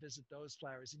branches and visit those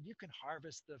flowers. And you can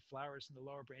harvest the flowers from the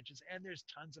lower branches, and there's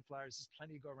tons of flowers. There's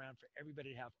plenty to go around for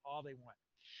everybody to have all they want.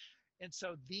 And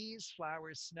so these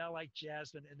flowers smell like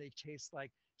jasmine, and they taste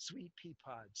like sweet pea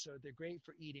pods. So they're great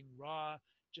for eating raw,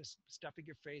 just stuffing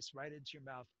your face right into your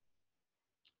mouth,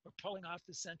 or pulling off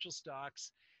the central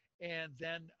stalks. And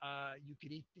then you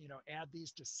could eat, add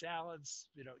these to salads,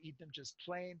 eat them just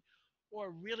plain. Or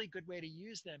a really good way to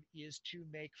use them is to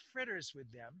make fritters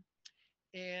with them.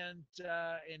 And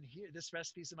here, this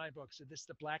recipe's in my book. So this is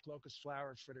the black locust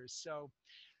flower fritters. So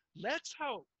let's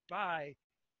hope by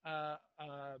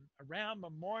around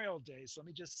Memorial Day. So let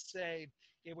me just say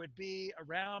it would be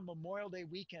around Memorial Day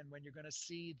weekend when you're going to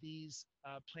see these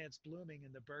plants blooming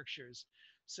in the Berkshires.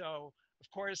 So,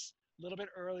 of course, a little bit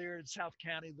earlier in South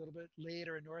County, a little bit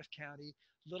later in North County,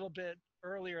 a little bit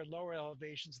earlier in lower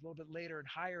elevations, a little bit later in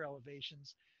higher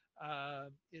elevations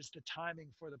is the timing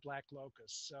for the black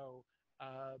locust. So,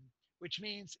 which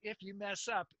means if you mess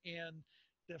up and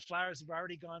the flowers have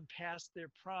already gone past their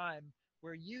prime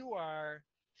where you are,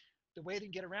 the way to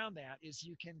get around that is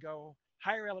you can go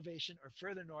higher elevation or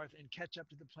further north and catch up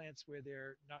to the plants where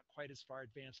they're not quite as far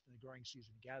advanced in the growing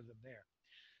season and gather them there.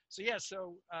 So yeah,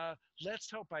 so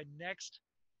let's hope by next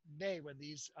May when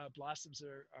these blossoms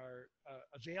are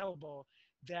available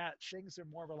that things are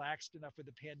more relaxed enough with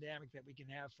the pandemic that we can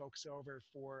have folks over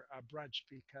for brunch,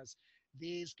 because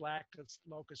these black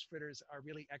locust fritters are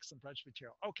really excellent brunch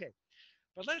material. Okay,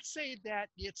 but let's say that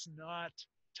it's not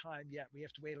time yet. We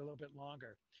have to wait a little bit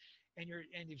longer. And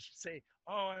you say,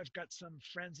 oh, I've got some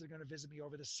friends that are going to visit me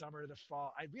over the summer or the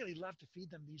fall. I'd really love to feed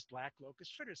them these black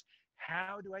locust fritters.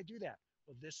 How do I do that?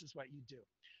 Well, this is what you do.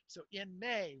 So in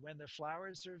May, when the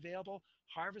flowers are available,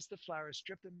 harvest the flowers,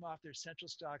 strip them off their central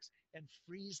stalks, and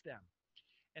freeze them.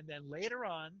 And then later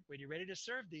on, when you're ready to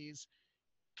serve these,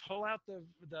 pull out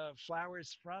the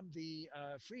flowers from the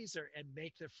freezer and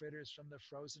make the fritters from the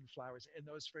frozen flowers. And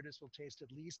those fritters will taste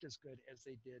at least as good as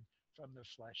they did from the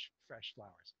fresh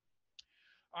flowers.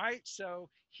 All right, so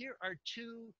here are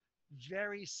two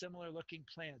very similar looking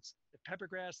plants. The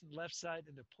peppergrass on the left side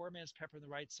and the poor man's pepper on the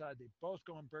right side. They both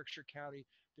go in Berkshire County.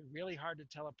 They're really hard to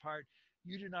tell apart.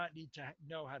 You do not need to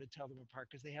know how to tell them apart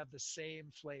because they have the same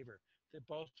flavor. They're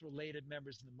both related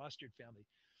members in the mustard family.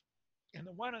 And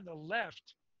the one on the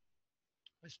left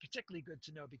is particularly good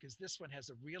to know because this one has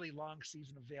a really long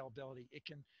season availability. It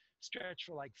can stretch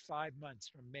for like 5 months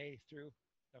from May through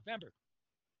November.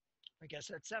 I guess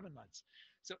that's 7 months.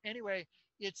 So anyway,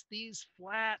 it's these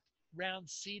flat, round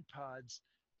seed pods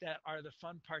that are the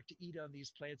fun part to eat on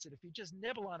these plants. And if you just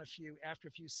nibble on a few after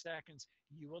a few seconds,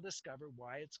 you will discover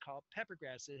why it's called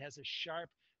peppergrass. It has a sharp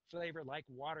flavor like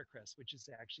watercress, which is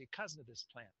actually a cousin of this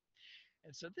plant.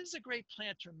 And so this is a great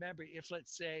plant to remember if,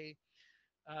 let's say,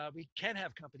 we can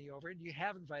have company over and you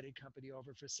have invited company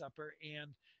over for supper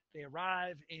and they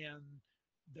arrive and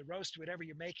the roast, whatever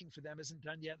you're making for them, isn't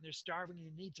done yet, and they're starving, and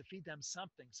you need to feed them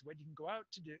something. So what you can go out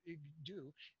to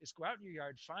do is go out in your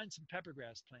yard, find some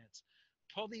peppergrass plants,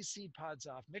 pull these seed pods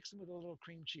off, mix them with a little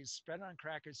cream cheese, spread it on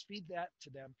crackers, feed that to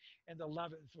them, and they'll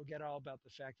love it and forget all about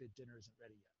the fact that dinner isn't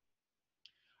ready yet.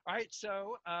 All right,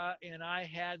 so, and I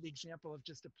had the example of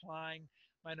just applying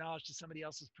my knowledge to somebody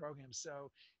else's program.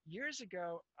 So years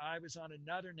ago, I was on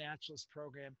another naturalist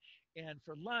program, and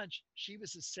for lunch, she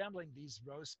was assembling these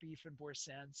roast beef and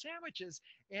boursin sandwiches,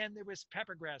 and there was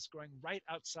peppergrass growing right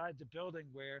outside the building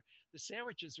where the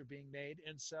sandwiches were being made.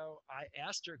 And so I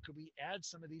asked her, could we add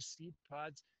some of these seed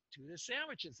pods to the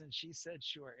sandwiches? And she said,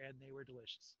 sure, and they were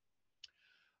delicious.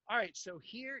 All right, so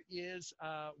here is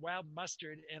wild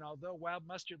mustard, and although wild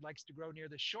mustard likes to grow near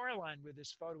the shoreline where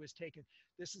this photo is taken,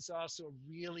 this is also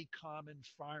a really common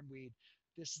farm weed.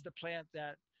 This is the plant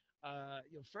that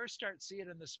You'll first start see it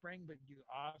in the spring, but you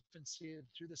often see it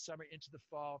through the summer into the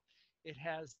fall. It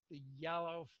has the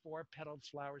yellow four-petaled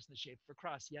flowers in the shape of a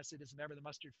cross. Yes, it is a member of the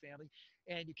mustard family,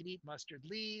 and you can eat mustard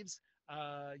leaves,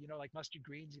 like mustard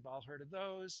greens. You've all heard of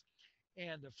those.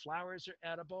 And the flowers are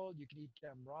edible. You can eat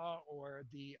them raw, or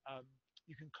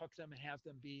you can cook them and have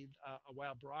them be a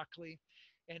wild broccoli.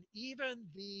 And even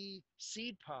the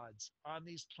seed pods on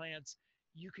these plants,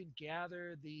 you can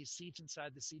gather the seeds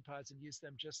inside the seed pods and use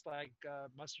them just like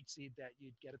mustard seed that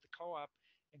you'd get at the co-op,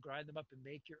 and grind them up and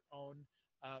make your own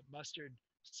mustard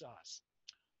sauce.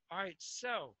 All right,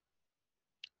 so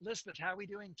Lisbeth, how are we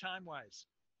doing time-wise?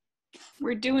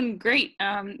 We're doing great.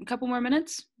 A couple more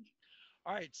minutes.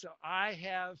 All right, so I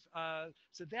have,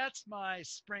 so that's my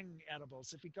spring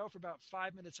edibles. If we go for about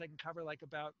 5 minutes, I can cover like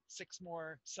about 6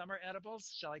 more summer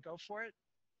edibles. Shall I go for it?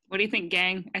 What do you think,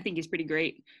 gang? I think he's pretty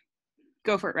great.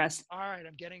 Go for it, Russ. All right,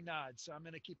 I'm getting nods, so I'm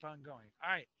going to keep on going.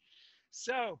 All right,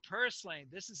 so purslane,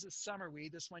 this is a summer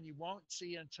weed. This one you won't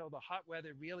see until the hot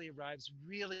weather really arrives.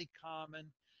 Really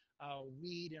common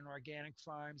weed in organic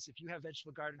farms. If you have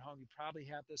vegetable garden home, you probably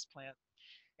have this plant.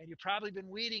 And you've probably been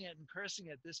weeding it and cursing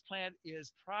it. This plant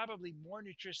is probably more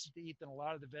nutritious to eat than a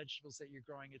lot of the vegetables that you're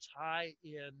growing. It's high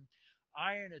in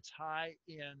iron, it's high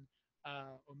in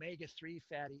omega-3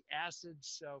 fatty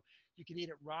acids. So you can eat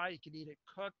it raw, you can eat it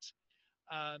cooked.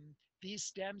 Um, these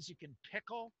stems you can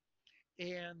pickle,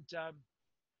 and um,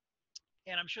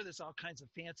 and I'm sure there's all kinds of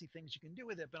fancy things you can do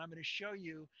with it, but I'm going to show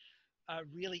you a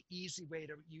really easy way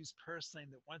to use purslane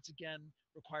that once again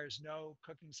requires no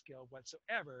cooking skill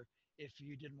whatsoever if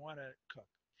you didn't want to cook.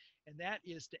 And that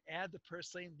is to add the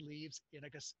purslane leaves in a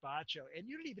gazpacho. And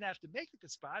you don't even have to make the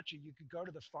gazpacho. You could go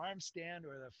to the farm stand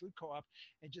or the food co-op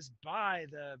and just buy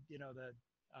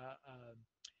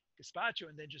gazpacho,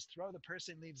 and then just throw the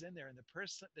purslane leaves in there. And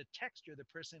the texture of the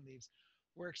purslane leaves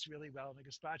works really well in the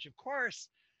gazpacho. Of course,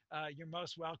 you're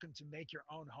most welcome to make your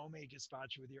own homemade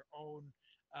gazpacho with your own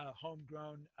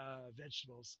homegrown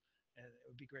vegetables, and it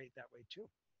would be great that way too.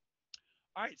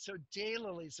 All right, so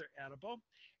daylilies are edible,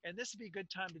 and this would be a good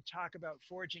time to talk about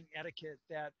foraging etiquette.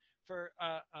 That for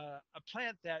a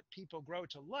plant that people grow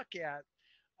to look at,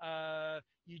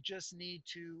 you just need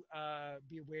to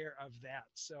be aware of that.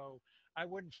 So I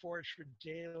wouldn't forage for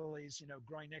daylilies,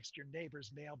 growing next to your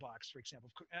neighbor's mailbox, for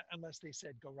example, unless they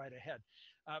said go right ahead.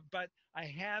 But I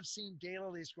have seen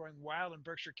daylilies growing wild in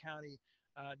Berkshire County,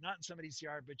 not in somebody's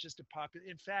yard, but just a popular.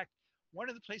 In fact, one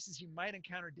of the places you might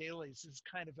encounter daylilies is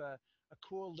kind of a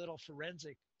cool little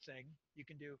forensic thing you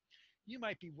can do. You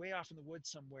might be way off in the woods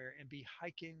somewhere and be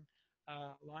hiking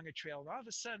along a trail, and all of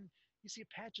a sudden you see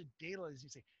a patch of daylilies. You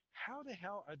say, how the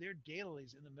hell are there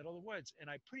daylilies in the middle of the woods? And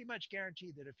I pretty much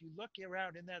guarantee that if you look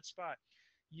around in that spot,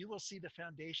 you will see the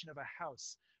foundation of a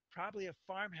house, probably a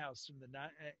farmhouse from the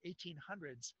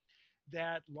 1800s,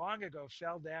 that long ago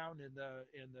fell down, and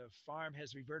the farm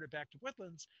has reverted back to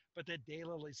woodlands, but the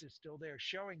daylilies are still there,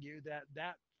 showing you that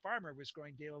that farmer was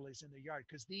growing daylilies in their yard,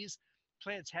 because these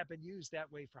plants have been used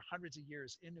that way for hundreds of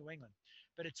years in New England.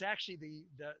 But it's actually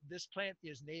this plant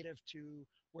is native to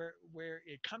where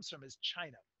it comes from is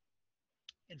China.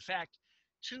 In fact,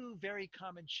 two very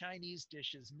common Chinese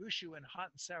dishes, mushu and hot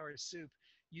and sour soup,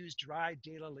 use dried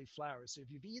daylily flowers. So if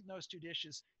you've eaten those two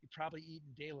dishes, you've probably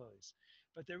eaten daylilies.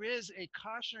 But there is a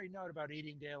cautionary note about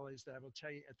eating daylilies that I will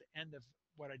tell you at the end of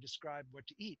what I described what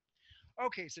to eat.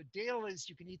 Okay, so daylilies,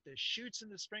 you can eat the shoots in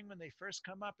the spring when they first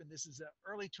come up, and this is an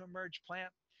early to emerge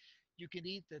plant. You can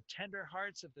eat the tender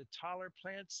hearts of the taller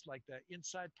plants, like the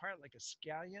inside part, like a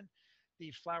scallion.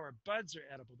 The flower buds are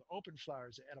edible. The open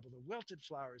flowers are edible. The wilted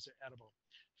flowers are edible.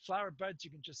 Flower buds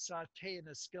you can just saute in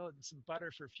a skillet in some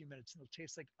butter for a few minutes, and they'll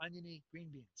taste like oniony green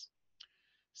beans.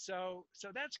 So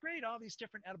that's great, all these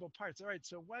different edible parts. All right,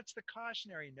 so what's the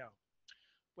cautionary note?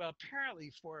 Well,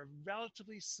 apparently for a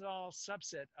relatively small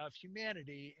subset of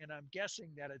humanity, and I'm guessing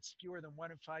that it's fewer than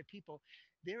 1 in 5 people,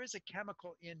 there is a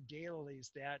chemical in daylilies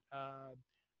that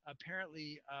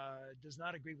apparently does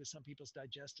not agree with some people's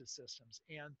digestive systems,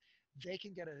 and they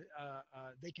can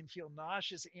they can feel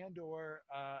nauseous and or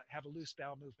have a loose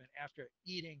bowel movement after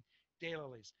eating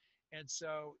daylilies. And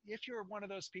so if you're one of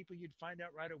those people, you'd find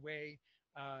out right away.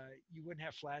 You wouldn't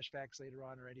have flashbacks later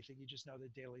on or anything. You just know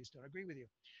that daylilies don't agree with you.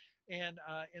 And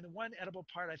the one edible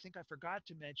part I think I forgot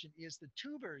to mention is the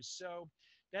tubers. So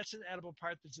that's an edible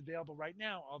part that's available right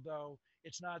now, although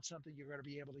it's not something you're going to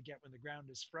be able to get when the ground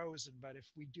is frozen. But if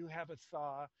we do have a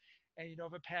thaw and you know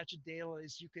of a patch of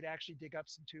daylilies, you could actually dig up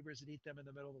some tubers and eat them in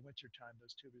the middle of the winter time.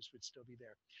 Those tubers would still be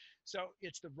there. So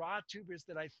it's the raw tubers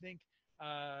that I think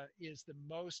is the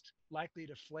most likely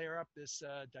to flare up this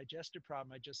digestive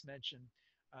problem I just mentioned.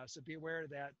 So be aware of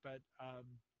that. But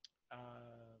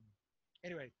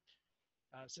Anyway,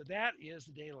 so that is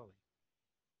the daylily.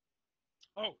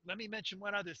 Oh, let me mention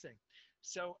one other thing.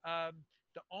 So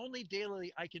the only daylily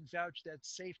I can vouch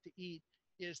that's safe to eat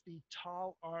is the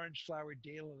tall orange flowered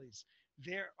daylilies.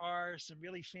 There are some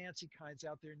really fancy kinds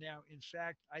out there now. In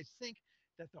fact, I think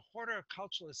that the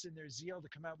horticulturalists, in their zeal to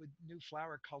come out with new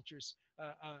flower cultures,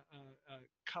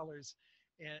 colors,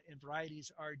 and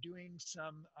varieties, are doing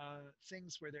some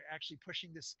things where they're actually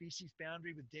pushing the species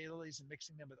boundary with daylilies and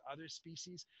mixing them with other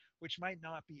species, which might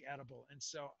not be edible. And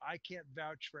so I can't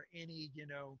vouch for any,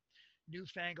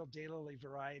 newfangled daylily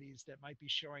varieties that might be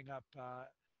showing up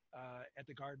at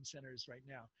the garden centers right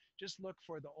now. Just look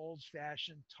for the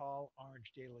old-fashioned tall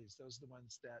orange daylilies. Those are the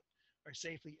ones that are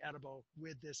safely edible,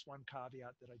 with this one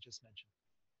caveat that I just mentioned.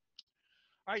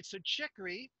 All right, so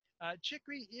chicory.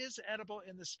 Chicory is edible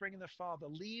in the spring and the fall. The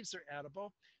leaves are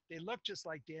edible. They look just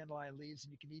like dandelion leaves,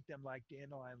 and you can eat them like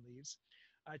dandelion leaves.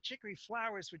 Chicory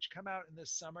flowers, which come out in the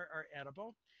summer, are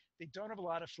edible. They don't have a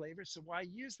lot of flavor, so why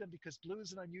use them? Because blue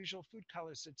is an unusual food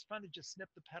color, so it's fun to just snip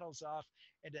the petals off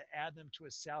and to add them to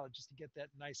a salad just to get that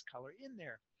nice color in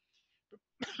there.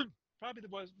 But probably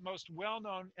the most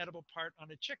well-known edible part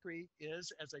on a chicory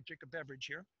is, as I drink a beverage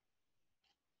here,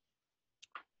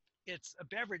 it's a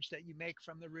beverage that you make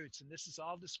from the roots, and this is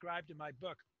all described in my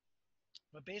book.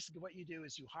 But basically what you do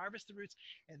is you harvest the roots,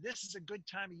 and this is a good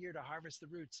time of year to harvest the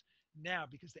roots now,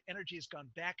 because the energy has gone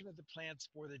back into the plants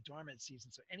for the dormant season.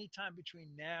 So anytime between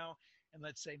now and,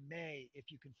 let's say, May,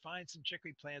 if you can find some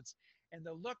chicory plants, and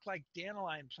they'll look like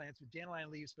dandelion plants with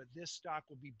dandelion leaves, but this stalk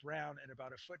will be brown and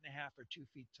about 1.5 or 2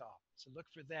 feet tall. So look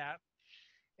for that.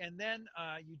 And then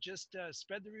you just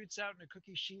spread the roots out in a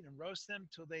cookie sheet and roast them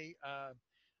till they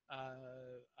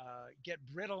get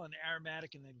brittle and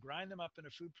aromatic, and then grind them up in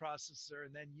a food processor,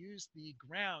 and then use the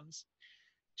grounds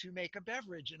to make a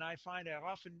beverage. And I find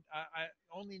I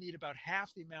only need about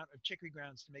half the amount of chicory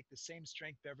grounds to make the same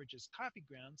strength beverage as coffee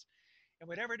grounds. And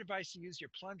whatever device you use,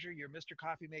 your plunger, your Mr.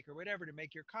 Coffee Maker, whatever, to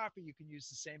make your coffee, you can use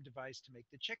the same device to make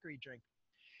the chicory drink.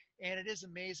 And it is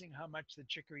amazing how much the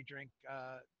chicory drink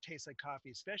tastes like coffee,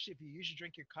 especially if you usually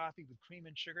drink your coffee with cream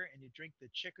and sugar and you drink the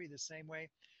chicory the same way.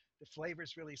 The flavor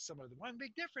is really similar. The one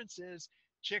big difference is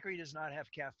chicory does not have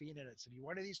caffeine in it. So if you're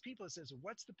one of these people that says, well,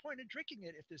 what's the point of drinking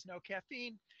it if there's no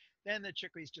caffeine? Then the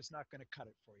chicory is just not going to cut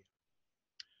it for you.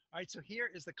 All right, so here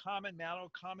is the common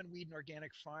mallow, common weed in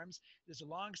organic farms. There's a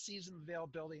long season of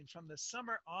availability, and from the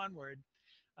summer onward,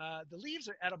 the leaves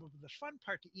are edible, but the fun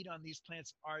part to eat on these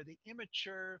plants are the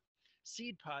immature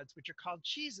seed pods, which are called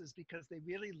cheeses because they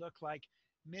really look like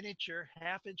miniature,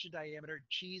 half-inch in diameter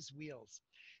cheese wheels.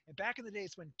 And back in the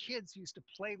days when kids used to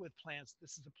play with plants,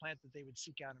 this is the plant that they would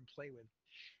seek out and play with.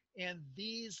 And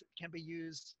these can be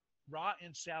used raw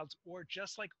in salads, or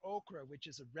just like okra, which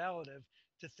is a relative,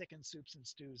 to thicken soups and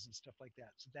stews and stuff like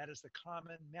that. So that is the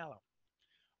common mallow.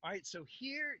 All right, so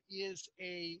here is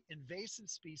a invasive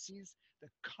species, the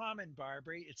common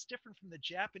barberry. It's different from the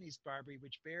Japanese barberry,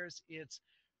 which bears its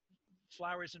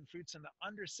flowers and fruits on the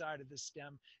underside of the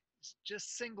stem,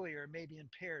 just singly or maybe in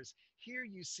pairs. Here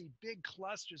you see big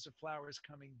clusters of flowers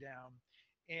coming down,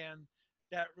 and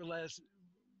that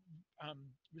um,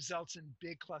 results in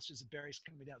big clusters of berries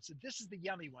coming down. So this is the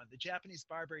yummy one. The Japanese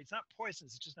barberry, it's not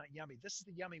poisonous, it's just not yummy. This is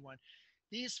the yummy one.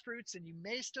 These fruits, and you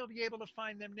may still be able to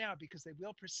find them now because they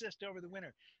will persist over the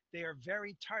winter. They are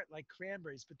very tart like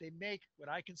cranberries, but they make what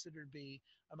I consider to be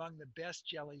among the best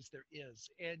jellies there is.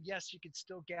 And yes, you can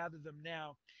still gather them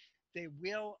now. They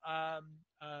will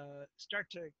start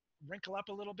to wrinkle up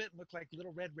a little bit and look like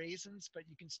little red raisins, but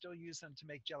you can still use them to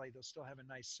make jelly. They'll still have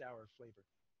a nice sour flavor.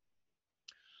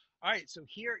 All right, so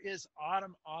here is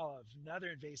autumn olive,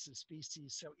 another invasive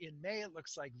species. So in May, it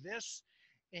looks like this,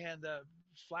 and the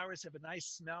flowers have a nice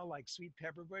smell like sweet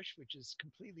pepperbush, which is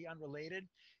completely unrelated.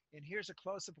 And here's a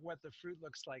close-up of what the fruit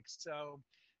looks like. So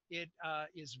it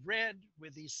is red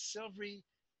with these silvery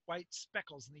white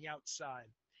speckles on the outside.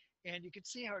 And you can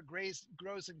see how it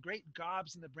grows in great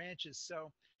gobs in the branches.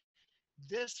 So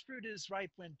this fruit is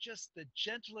ripe when just the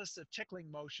gentlest of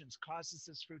tickling motions causes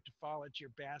this fruit to fall into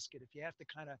your basket. If you have to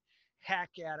kind of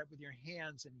hack at it with your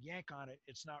hands and yank on it,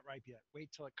 it's not ripe yet. Wait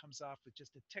till it comes off with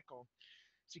just a tickle.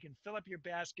 So you can fill up your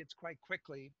baskets quite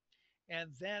quickly.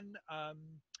 And then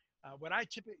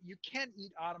you can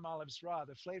eat autumn olives raw.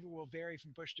 The flavor will vary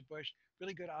from bush to bush.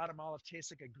 Really good autumn olive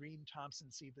tastes like a green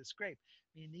Thompson seedless grape.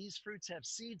 I mean, these fruits have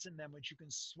seeds in them, which you can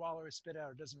swallow or spit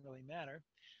out. It doesn't really matter.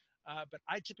 But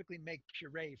I typically make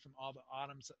puree from all the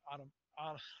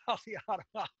all the autumn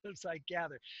olives I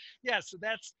gather. Yeah, so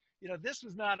that's, this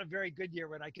was not a very good year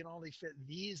when I can only fit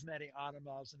these many autumn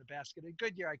olives in a basket. A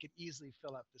good year, I could easily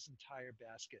fill up this entire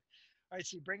basket. All right,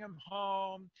 so you bring them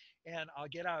home, and I'll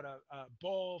get out a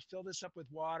bowl, fill this up with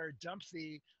water, dump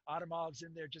the autumn olives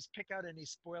in there, just pick out any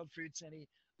spoiled fruits, any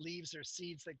leaves or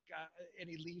seeds that got,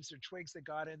 any leaves or twigs that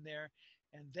got in there.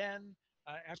 And then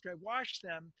after I wash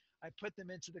them, I put them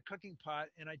into the cooking pot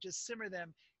and I just simmer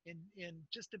them in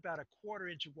just about a quarter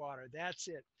inch of water. That's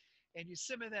it. And you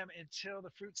simmer them until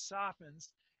the fruit softens.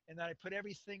 And then I put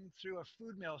everything through a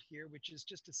food mill here, which is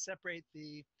just to separate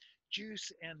the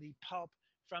juice and the pulp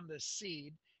from the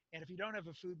seed. And if you don't have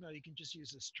a food mill, you can just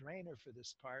use a strainer for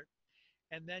this part.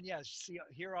 And then, yeah, see,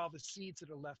 here are all the seeds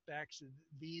that are left back. So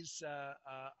these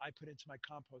I put into my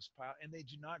compost pile, and they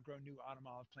do not grow new autumn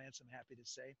olive plants, I'm happy to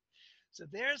say. So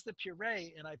there's the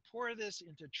puree, and I pour this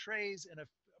into trays in a,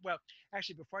 well,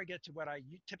 actually, before I get to what I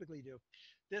typically do,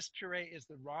 this puree is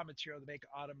the raw material to make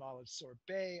autumn olive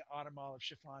sorbet, autumn olive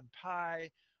chiffon pie,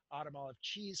 autumn olive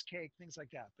cheesecake, things like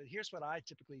that. But here's what I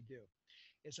typically do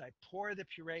is I pour the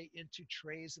puree into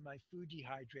trays in my food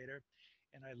dehydrator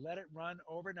and I let it run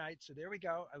overnight. So there we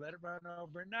go. I let it run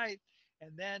overnight.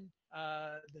 And then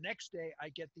the next day, I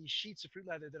get these sheets of fruit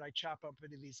leather that I chop up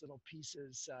into these little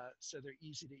pieces so they're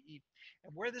easy to eat.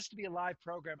 And were this to be a live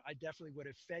program, I definitely would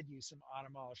have fed you some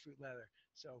autumn olive fruit leather.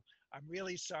 So I'm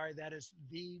really sorry. That is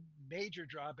the major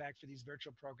drawback for these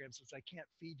virtual programs is I can't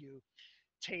feed you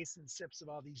tastes and sips of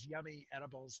all these yummy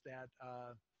edibles that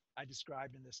I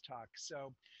described in this talk.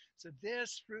 So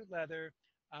this fruit leather,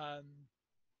 um,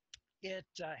 it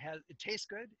tastes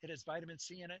good. It has vitamin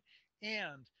C in it,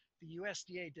 and the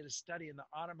USDA did a study in the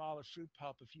autumn olive fruit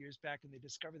pulp a few years back, and they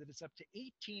discovered that it's up to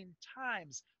 18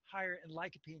 times higher in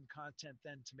lycopene content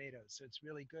than tomatoes. So it's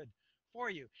really good for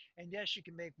you. And yes, you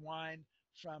can make wine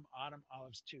from autumn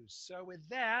olives too. So with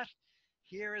that,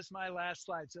 here is my last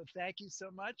slide. So thank you so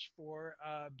much for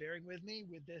bearing with me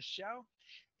with this show.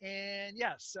 And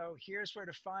yes, so here's where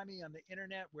to find me on the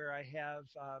internet, where I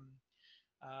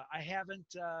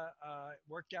haven't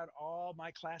worked out all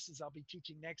my classes I'll be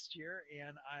teaching next year,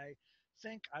 and I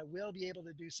think I will be able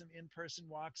to do some in-person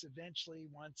walks eventually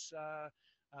once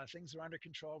things are under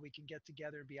control. We can get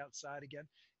together and be outside again.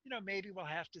 You know, maybe we'll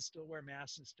have to still wear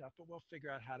masks and stuff, but we'll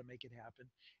figure out how to make it happen.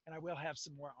 And I will have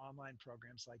some more online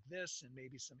programs like this and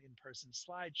maybe some in-person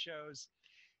slideshows.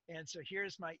 And so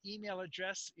here's my email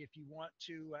address if you want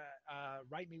to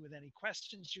write me with any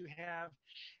questions you have.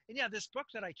 And yeah, this book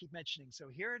that I keep mentioning. So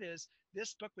here it is.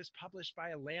 This book was published by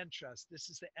a land trust. This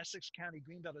is the Essex County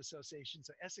Greenbelt Association.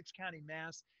 So Essex County,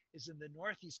 Mass is in the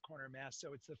northeast corner of Mass.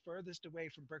 So it's the furthest away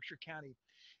from Berkshire County.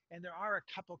 And there are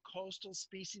a couple coastal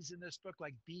species in this book,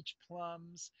 like beach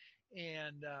plums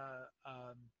and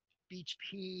beach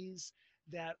peas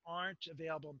that aren't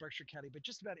available in Berkshire County, but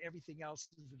just about everything else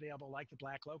is available, like the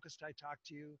black locust I talked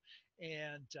to you,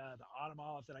 and the autumn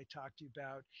olive that I talked to you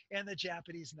about, and the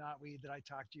Japanese knotweed that I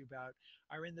talked to you about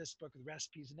are in this book with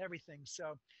recipes and everything.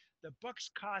 So the books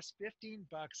cost 15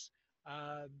 bucks,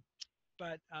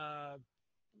 but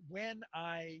when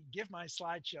I give my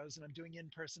slideshows and I'm doing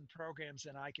in-person programs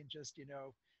and I can just, you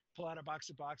know, pull out a box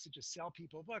and just sell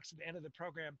people books. At the end of the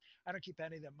program, I don't keep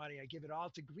any of that money. I give it all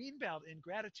to Greenbelt in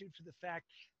gratitude for the fact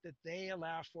that they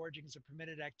allow foraging as a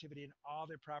permitted activity in all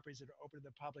their properties that are open to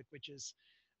the public, which is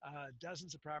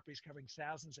dozens of properties covering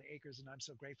thousands of acres. And I'm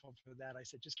so grateful for that. I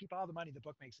said, just keep all the money the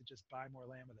book makes and just buy more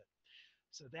land with it.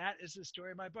 So that is the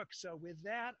story of my book. So with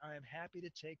that, I am happy to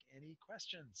take any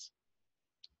questions.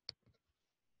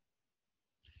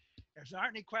 If there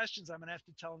aren't any questions, I'm going to have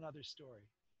to tell another story.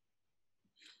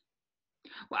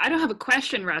 Well, I don't have a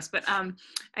question, Russ, but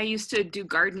I used to do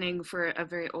gardening for a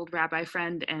very old rabbi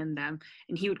friend, and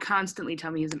he would constantly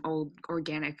tell me, he's an old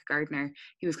organic gardener.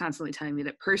 He was constantly telling me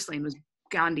that purslane was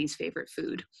Gandhi's favorite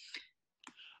food.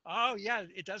 Oh yeah,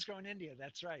 it does grow in India.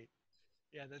 That's right.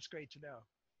 Yeah, that's great to know.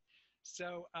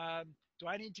 So do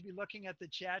I need to be looking at the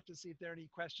chat to see if there are any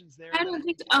questions there? I don't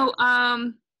think so.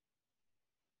 Oh,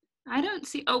 I don't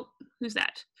see. Oh, who's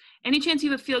that? Any chance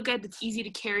you have a feel guide that's easy to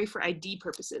carry for ID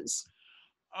purposes?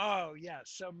 Oh yeah,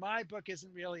 so my book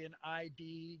isn't really an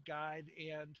ID guide,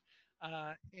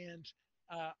 and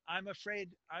I'm afraid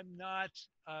I'm not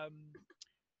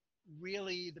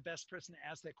really the best person to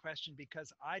ask that question,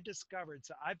 because I discovered,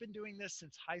 so I've been doing this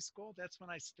since high school. That's when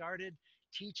I started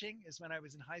teaching, is when I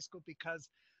was in high school, because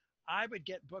I would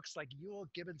get books like Ewell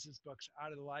Gibbons's books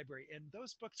out of the library, and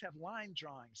those books have line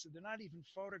drawings, so they're not even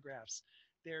photographs.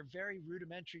 They're very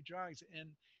rudimentary drawings,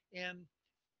 and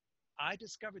I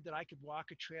discovered that I could walk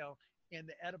a trail and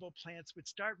the edible plants would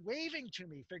start waving to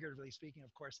me, figuratively speaking,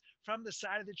 of course, from the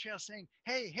side of the trail saying,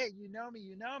 hey, hey, you know me,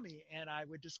 you know me. And I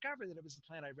would discover that it was the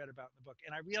plant I read about in the book.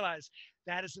 And I realized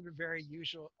that is a very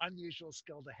unusual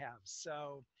skill to have.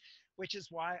 So which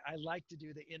is why I like to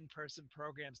do the in-person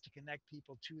programs to connect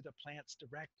people to the plants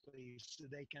directly so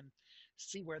they can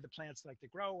see where the plants like to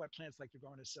grow, what plants like to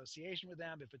grow in association with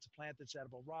them. If it's a plant that's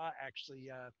edible raw, actually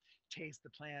taste the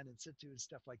plant in situ and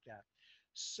stuff like that.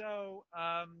 So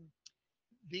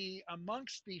the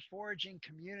amongst the foraging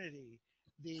community,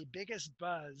 the biggest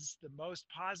buzz, the most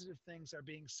positive things are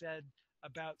being said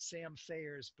about Sam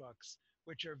Thayer's books,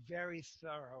 which are very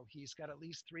thorough. He's got at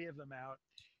least 3 of them out.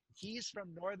 He's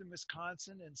from northern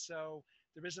Wisconsin, and so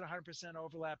there isn't 100%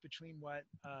 overlap between what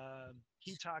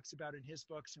he talks about in his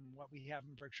books and what we have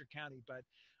in Berkshire County. But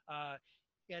uh,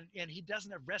 and he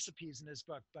doesn't have recipes in his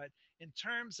book, but in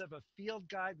terms of a field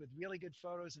guide with really good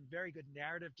photos and very good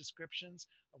narrative descriptions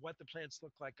of what the plants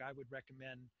look like, I would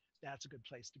recommend that's a good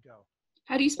place to go.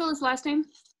 How do you spell his last name?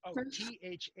 Oh, Thayer,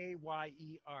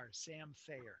 Sam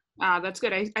Thayer. Ah, that's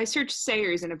good. I searched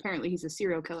Sayers, and apparently he's a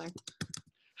serial killer.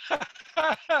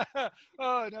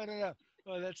 Oh, no.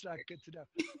 Oh, that's not good to know.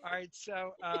 All right,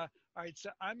 so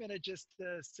I'm gonna just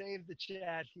save the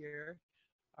chat here.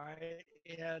 All right,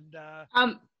 and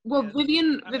Well, and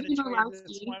Vivian I'm gonna trade this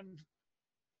Orlowski. one.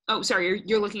 Oh, sorry,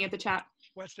 you're looking at the chat.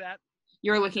 What's that?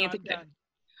 You're looking No, at the I'm chat. done.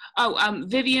 Oh,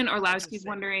 Vivian Orlowski is say.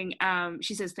 wondering,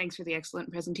 she says, thanks for the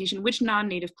excellent presentation. Which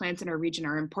non-native plants in our region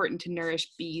are important to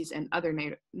nourish bees and other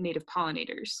native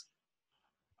pollinators?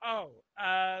 Oh,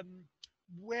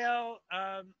 well,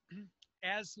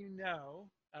 as you know,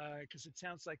 because it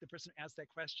sounds like the person who asked that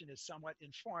question is somewhat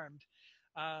informed,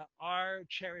 our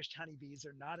cherished honeybees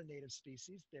are not a native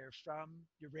species. They're from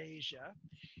Eurasia.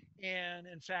 And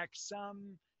in fact,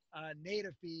 some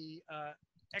native bee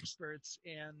experts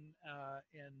and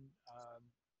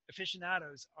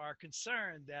aficionados are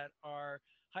concerned that our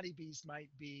honeybees might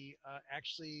be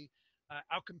actually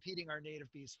outcompeting our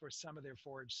native bees for some of their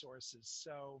forage sources.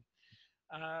 So,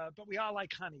 but we all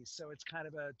like honey, so it's kind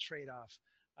of a trade-off.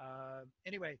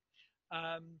 Anyway,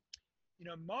 um,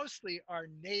 mostly our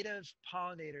native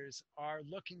pollinators are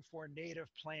looking for native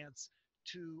plants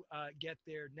to get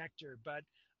their nectar, but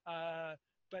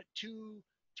to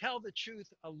tell the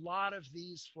truth, a lot of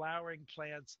these flowering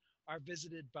plants are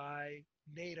visited by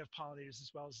native pollinators as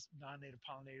well as non-native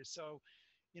pollinators. So,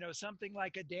 something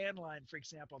like a dandelion, for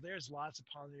example, there's lots of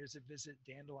pollinators that visit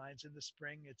dandelions in the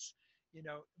spring. It's,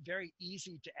 very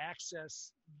easy to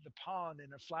access the pollen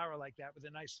in a flower like that with a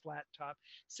nice flat top.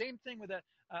 Same thing with a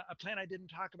plant I didn't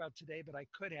talk about today, but I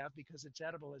could have because it's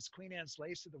edible, is Queen Anne's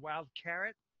lace or the wild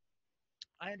carrot.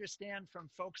 I understand from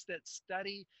folks that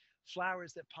study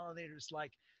flowers that pollinators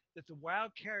like that the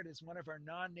wild carrot is one of our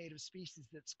non-native species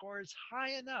that scores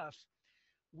high enough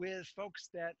with folks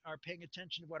that are paying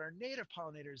attention to what our native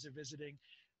pollinators are visiting,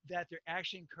 that they're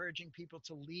actually encouraging people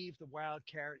to leave the wild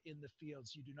carrot in the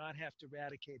fields. You do not have to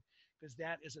eradicate, because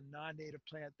that is a non-native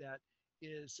plant that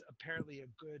is apparently a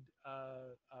good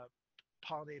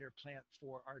pollinator plant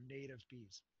for our native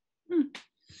bees.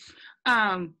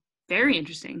 Very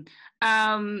interesting.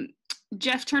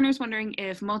 Jeff Turner's wondering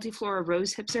if multiflora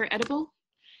rose hips are edible.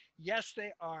 Yes,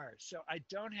 they are. So I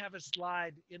don't have a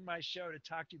slide in my show to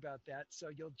talk to you about that. So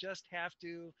you'll just have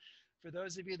to, for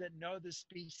those of you that know the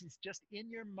species, just in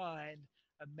your mind,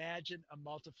 imagine a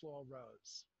multiflora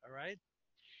rose. All right.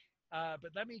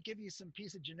 But let me give you some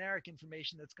piece of generic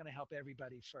information that's going to help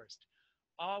everybody first.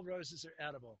 All roses are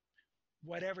edible,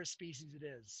 whatever species it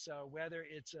is. So whether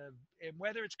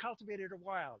it's cultivated or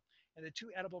wild. And the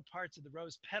 2 edible parts are the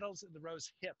rose petals and the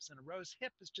rose hips. And a rose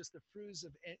hip is just the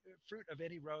fruit of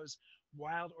any rose,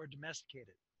 wild or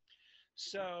domesticated.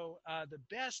 So the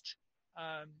best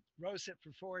rose hip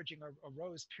for foraging, or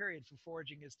rose period for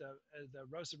foraging, is the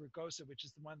Rosa rugosa, which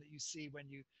is the one that you see when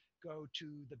you go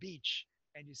to the beach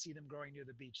and you see them growing near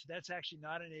the beach. That's actually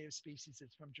not a native species.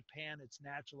 It's from Japan. It's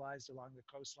naturalized along the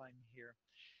coastline here.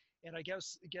 And I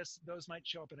guess those might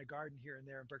show up in a garden here and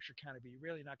there in Berkshire County, but you're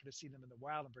really not going to see them in the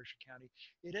wild in Berkshire County.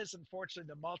 It is, unfortunately,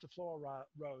 the multiflora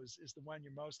rose is the one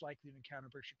you're most likely to encounter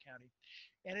in Berkshire County.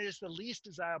 And it is the least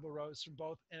desirable rose from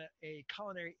both a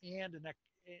culinary and an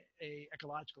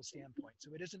ecological standpoint. So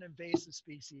it is an invasive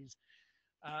species.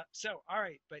 All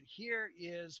right, but here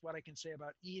is what I can say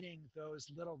about eating those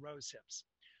little rose hips,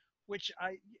 which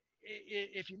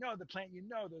if you know the plant,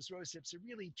 those rose hips are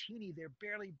really teeny. They're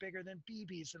barely bigger than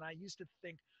BBs. And I used to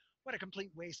think, what a complete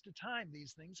waste of time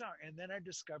these things are. And then I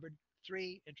discovered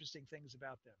 3 interesting things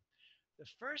about them. The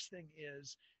first thing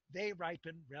is they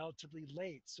ripen relatively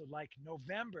late. So like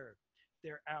November,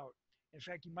 they're out. In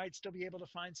fact, you might still be able to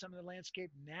find some in the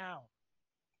landscape now.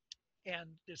 And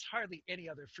there's hardly any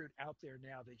other fruit out there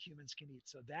now that humans can eat.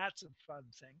 So that's a fun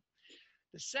thing.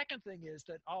 The second thing is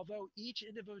that although each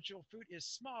individual fruit is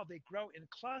small, they grow in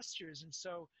clusters. And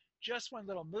so just one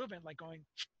little movement, like going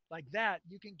like that,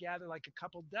 you can gather like a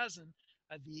couple dozen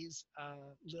of these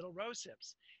little rose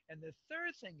hips. And the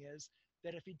third thing is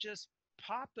that if you just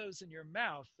pop those in your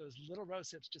mouth, those little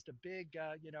rose hips, just a big,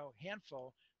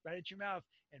 handful right at your mouth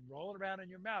and roll it around in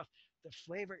your mouth, the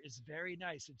flavor is very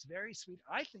nice. It's very sweet.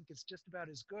 I think it's just about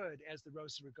as good as the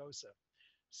Rosa rugosa.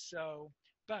 So,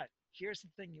 but here's the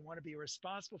thing, you want to be a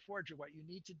responsible forager. What you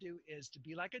need to do is to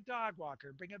be like a dog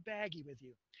walker, bring a baggie with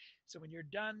you. So when you're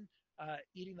done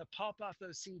eating the pulp off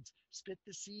those seeds, spit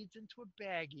the seeds into a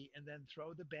baggie and then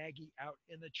throw the baggie out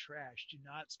in the trash. Do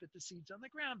not spit the seeds on the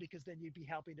ground because then you'd be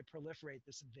helping to proliferate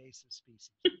this invasive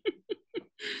species.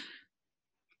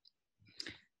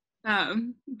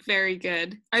 Very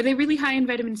good. Are they really high in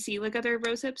vitamin C like other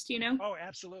rose hips? Do you know? Oh,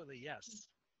 absolutely. Yes.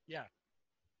 Yeah.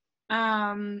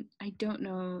 I don't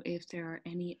know if there are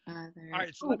any other. All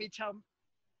right. So let me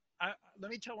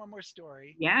tell one more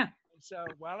story. Yeah. So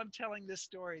while I'm telling this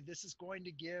story, this is going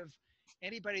to give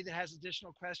anybody that has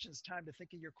additional questions time to think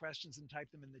of your questions and type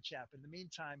them in the chat. In the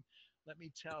meantime, let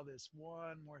me tell this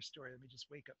one more story. Let me just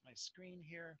wake up my screen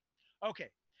here. Okay.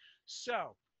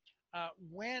 So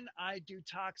when I do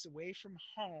talks away from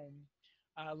home,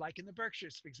 like in the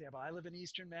Berkshires, for example, I live in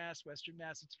Eastern Mass, Western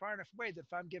Mass. It's far enough away that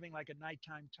if I'm giving like a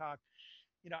nighttime talk,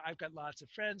 I've got lots of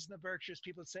friends in the Berkshires.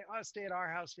 People say, "Oh, stay at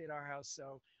our house, stay at our house."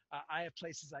 So I have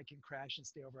places I can crash and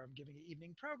stay over. I'm giving an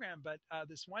evening program, but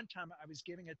this one time I was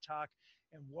giving a talk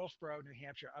in Wolfboro, New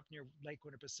Hampshire, up near Lake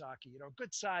Winnipesaukee.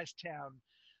 Good sized town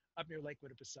up near Lake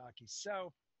Winnipesaukee.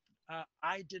 So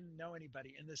I didn't know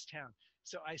anybody in this town.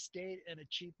 So I stayed in a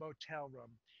cheap motel room,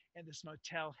 and this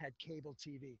motel had cable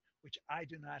TV, which I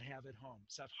do not have at home.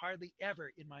 So I've hardly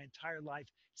ever in my entire life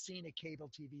seen a cable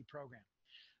TV program.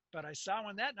 But I saw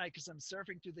one that night because I'm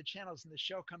surfing through the channels and the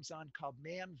show comes on called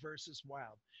Man versus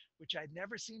Wild, which I'd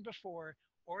never seen before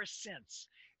or since.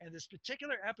 And this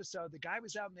particular episode, the guy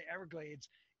was out in the Everglades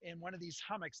in one of these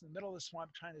hummocks in the middle of the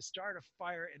swamp trying to start a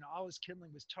fire, and all his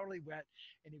kindling was totally wet,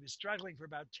 and he was struggling for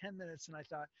about 10 minutes. And I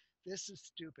thought, this is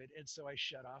stupid. And so I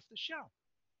shut off the show.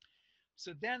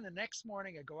 So then the next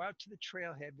morning, I go out to the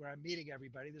trailhead where I'm meeting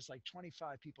everybody. There's like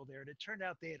 25 people there, and it turned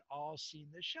out they had all seen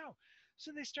the show.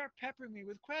 So they start peppering me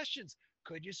with questions.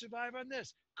 Could you survive on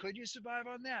this? Could you survive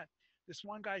on that? This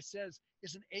one guy says, he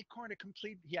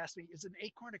asked me, is an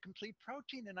acorn a complete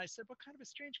protein? And I said, what kind of a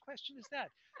strange question is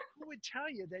that? Who would tell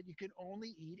you that you can only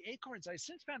eat acorns? I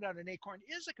since found out an acorn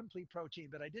is a complete protein,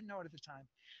 but I didn't know it at the time.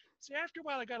 So after a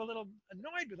while, I got a little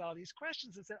annoyed with all these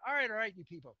questions and said, all right, you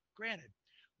people, granted,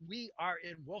 we are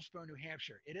in Wolfboro, New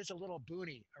Hampshire. It is a little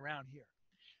boony around here.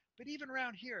 But even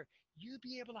around here, you'd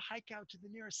be able to hike out to the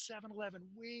nearest 7-Eleven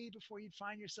way before you'd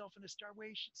find yourself in a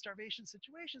starvation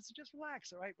situation. So just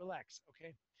relax, all right? Relax,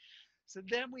 okay? So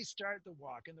then we start the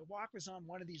walk, and the walk was on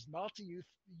one of these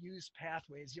multi-use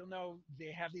pathways. You'll know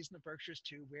they have these in the Berkshires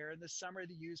too, where in the summer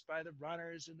they're used by the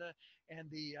runners and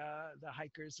the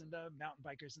hikers and the mountain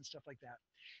bikers and stuff like that.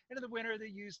 And in the winter, they're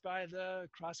used by the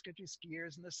cross-country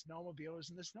skiers and the snowmobilers.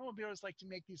 And the snowmobilers like to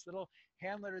make these little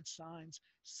hand-lettered signs,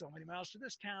 so many miles to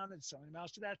this town and so many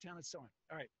miles to that town and so on.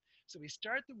 All right, so we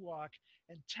start the walk,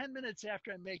 and 10 minutes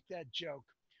after I make that joke,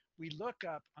 we look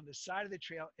up on the side of the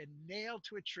trail, and nailed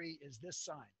to a tree is this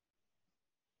sign.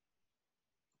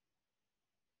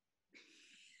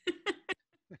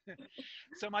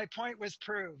 So my point was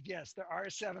proved. Yes, there are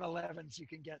 7-Elevens you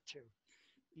can get to,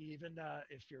 even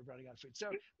if you're running out of food.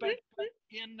 So, but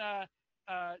in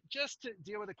just to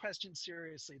deal with the question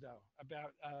seriously, though,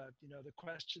 about the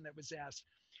question that was asked,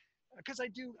 because I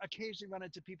do occasionally run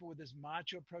into people with this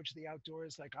macho approach to the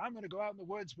outdoors, like I'm going to go out in the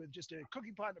woods with just a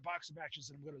cooking pot and a box of matches,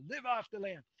 and I'm going to live off the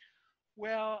land.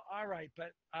 Well, all right,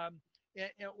 but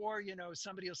or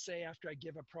somebody will say after I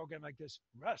give a program like this,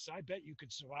 Russ, I bet you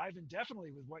could survive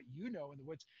indefinitely with what you know in the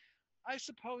woods. I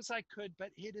suppose I could, but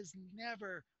it has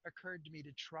never occurred to me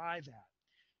to try that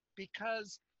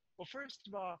because, well, first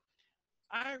of all,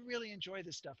 I really enjoy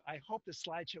this stuff. I hope the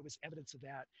slideshow was evidence of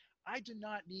that. I do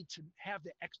not need to have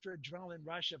the extra adrenaline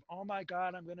rush of, oh my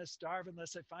God, I'm going to starve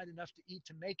unless I find enough to eat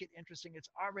to make it interesting. It's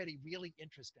already really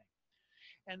interesting.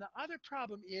 And the other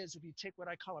problem is if you take what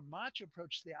I call a macho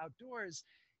approach to the outdoors,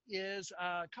 is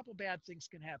a couple bad things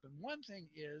can happen. One thing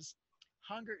is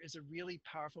hunger is a really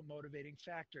powerful motivating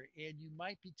factor, and you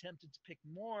might be tempted to pick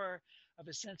more of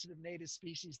a sensitive native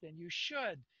species than you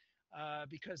should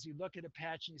because you look at a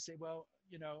patch and you say, well,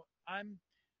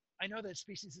 I know that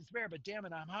species is rare, but damn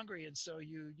it, I'm hungry. And so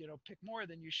you pick more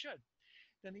than you should.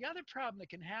 Then the other problem that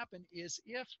can happen is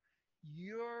if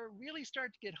you're really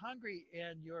start to get hungry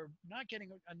and you're not getting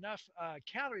enough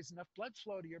calories, enough blood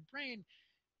flow to your brain,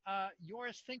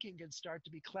 your thinking can start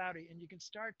to be cloudy and you can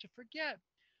start to forget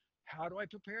How do I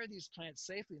prepare these plants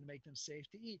safely to make them safe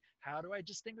to eat? How do I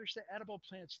distinguish the edible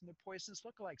plants from the poisonous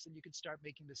lookalikes? And you can start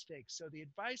making mistakes. So the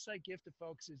advice I give to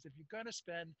folks is if you're going to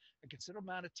spend a considerable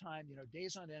amount of time,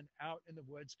 days on end out in the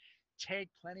woods, take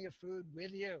plenty of food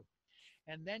with you.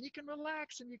 And then you can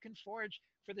relax and you can forage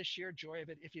for the sheer joy of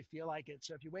it if you feel like it.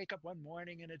 So if you wake up one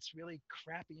morning and it's really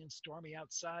crappy and stormy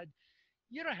outside,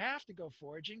 you don't have to go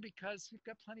foraging because you've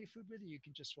got plenty of food with you. You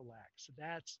can just relax. So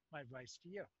that's my advice to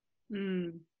you.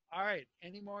 Mm. All right.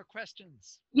 Any more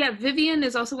questions? Yeah, Vivian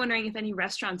is also wondering if any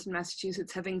restaurants in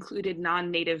Massachusetts have included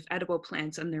non-native edible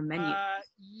plants on their menu.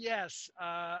 Yes,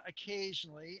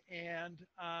 occasionally, and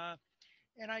I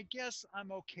guess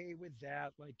I'm okay with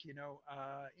that. Like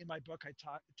in my book, I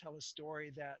tell a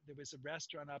story that there was a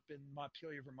restaurant up in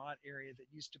Montpelier, Vermont area that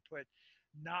used to put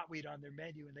knotweed on their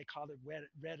menu, and they called it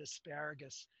red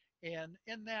asparagus, and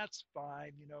that's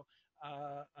fine.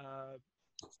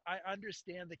 I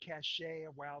understand the cachet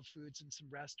of wild foods, and some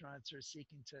restaurants are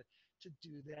seeking to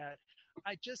do that.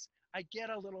 I get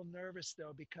a little nervous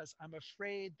though because I'm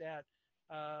afraid that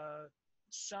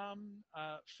some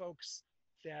folks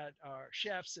that are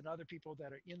chefs and other people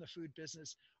that are in the food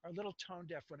business are a little tone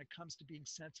deaf when it comes to being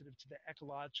sensitive to the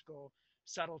ecological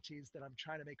subtleties that I'm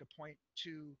trying to make a point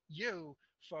to you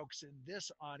folks in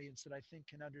this audience that I think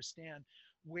can understand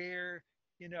where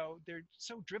they're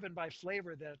so driven by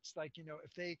flavor that it's like,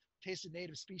 if they taste a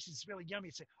native species, it's really yummy.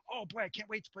 Say, oh boy, I can't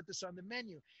wait to put this on the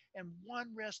menu. And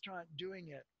one restaurant doing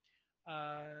it,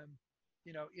 um,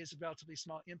 is a relatively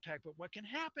small impact. But what can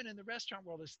happen in the restaurant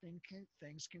world is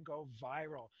things can go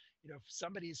viral. If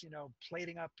somebody's,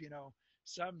 plating up,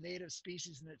 some native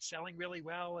species and it's selling really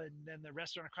well, and then the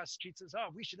restaurant across the street says, oh,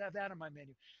 we should have that on my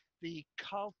menu. The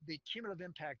cumulative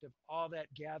impact of all that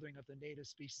gathering of the native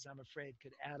species, I'm afraid,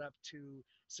 could add up to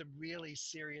some really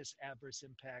serious adverse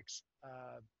impacts.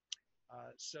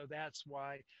 So that's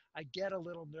why I get a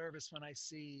little nervous when I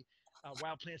see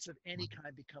wild plants of any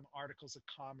kind become articles of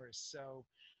commerce. So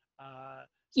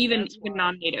Even that's even why.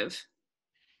 non-native.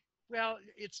 Well,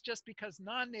 it's just because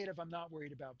non-native I'm not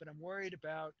worried about, but I'm worried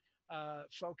about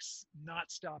folks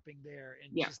not stopping there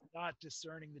and Yeah. just not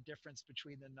discerning the difference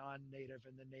between the non-native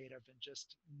and the native, and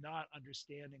just not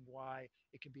understanding why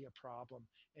it can be a problem,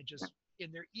 and Yeah. just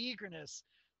in their eagerness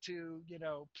to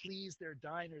please their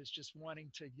diners, just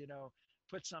wanting to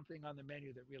put something on the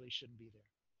menu that really shouldn't be there.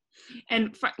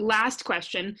 And last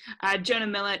question, Jonah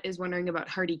Millett is wondering about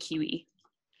hardy kiwi.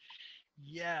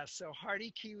 Yeah, so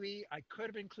hardy kiwi, I could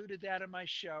have included that in my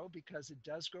show because it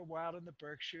does grow wild in the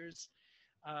Berkshires.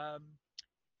 Um,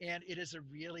 and it is a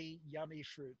really yummy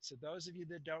fruit. So those of you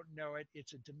that don't know it,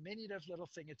 it's a diminutive little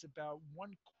thing. It's about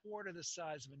 1/4 the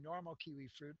size of a normal kiwi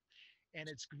fruit, and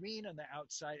it's green on the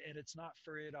outside, and it's not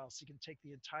furry at all. So you can take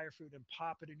the entire fruit and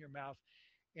pop it in your mouth,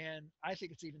 and I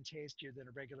think it's even tastier than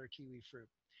a regular kiwi fruit.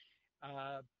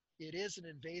 Uh, it is an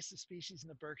invasive species in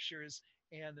the Berkshires,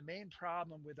 and the main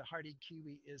problem with the hardy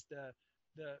kiwi is the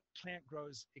plant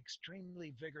grows extremely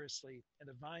vigorously, and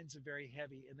the vines are very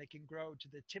heavy, and they can grow to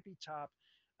the tippy top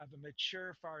of a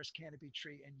mature forest canopy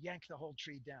tree and yank the whole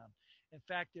tree down. In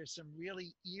fact, there's some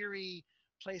really eerie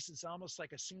places, almost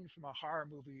like a scene from a horror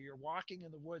movie. You're walking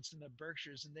in the woods in the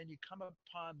Berkshires, and then you come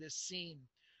upon this scene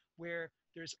where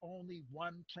there's only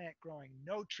one plant growing,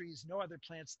 no trees, no other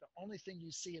plants. The only thing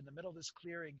you see in the middle of this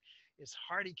clearing is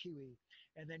hardy kiwi.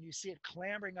 And then you see it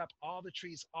clambering up all the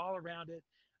trees all around it.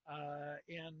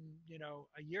 And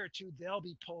a year or two, they'll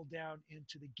be pulled down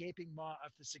into the gaping maw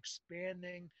of this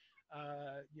expanding,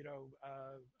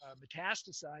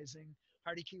 metastasizing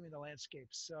hardy kiwi in the landscape.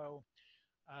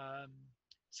 Um,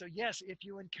 so yes, if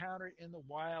you encounter it in the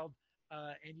wild,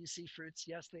 and you see fruits,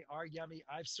 yes, they are yummy.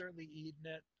 I've certainly eaten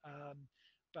it,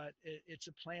 but it's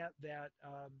a plant that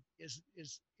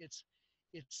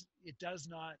it does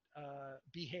not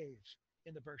behave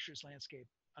in the Berkshires landscape,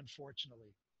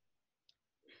 unfortunately.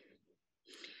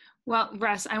 Well,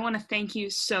 Russ, I want to thank you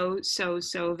so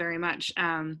very much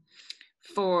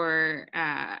for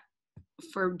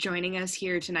joining us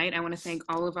here tonight. I want to thank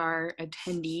all of our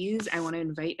attendees. I want to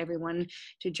invite everyone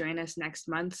to join us next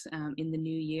month in the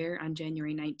new year on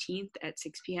January 19th at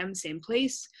 6 p.m., same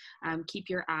place. Keep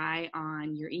your eye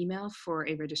on your email for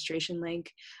a registration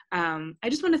link. I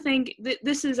just want to thank,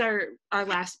 this is our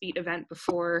last Beat event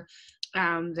before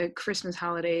the Christmas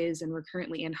holidays, and we're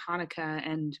currently in Hanukkah,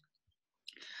 and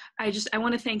I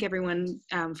want to thank everyone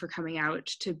for coming out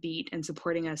to Beat and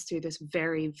supporting us through this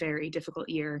very, very difficult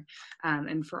year,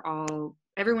 and for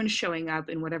everyone showing up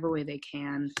in whatever way they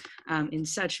can in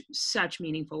such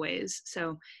meaningful ways.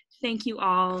 So thank you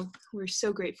all. We're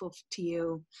so grateful to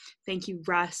you. Thank you,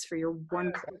 Russ, for your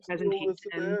wonderful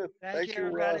presentation. Thank you,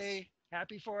 everybody.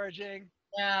 Happy foraging.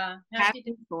 Yeah. Happy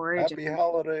foraging. Happy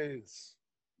holidays.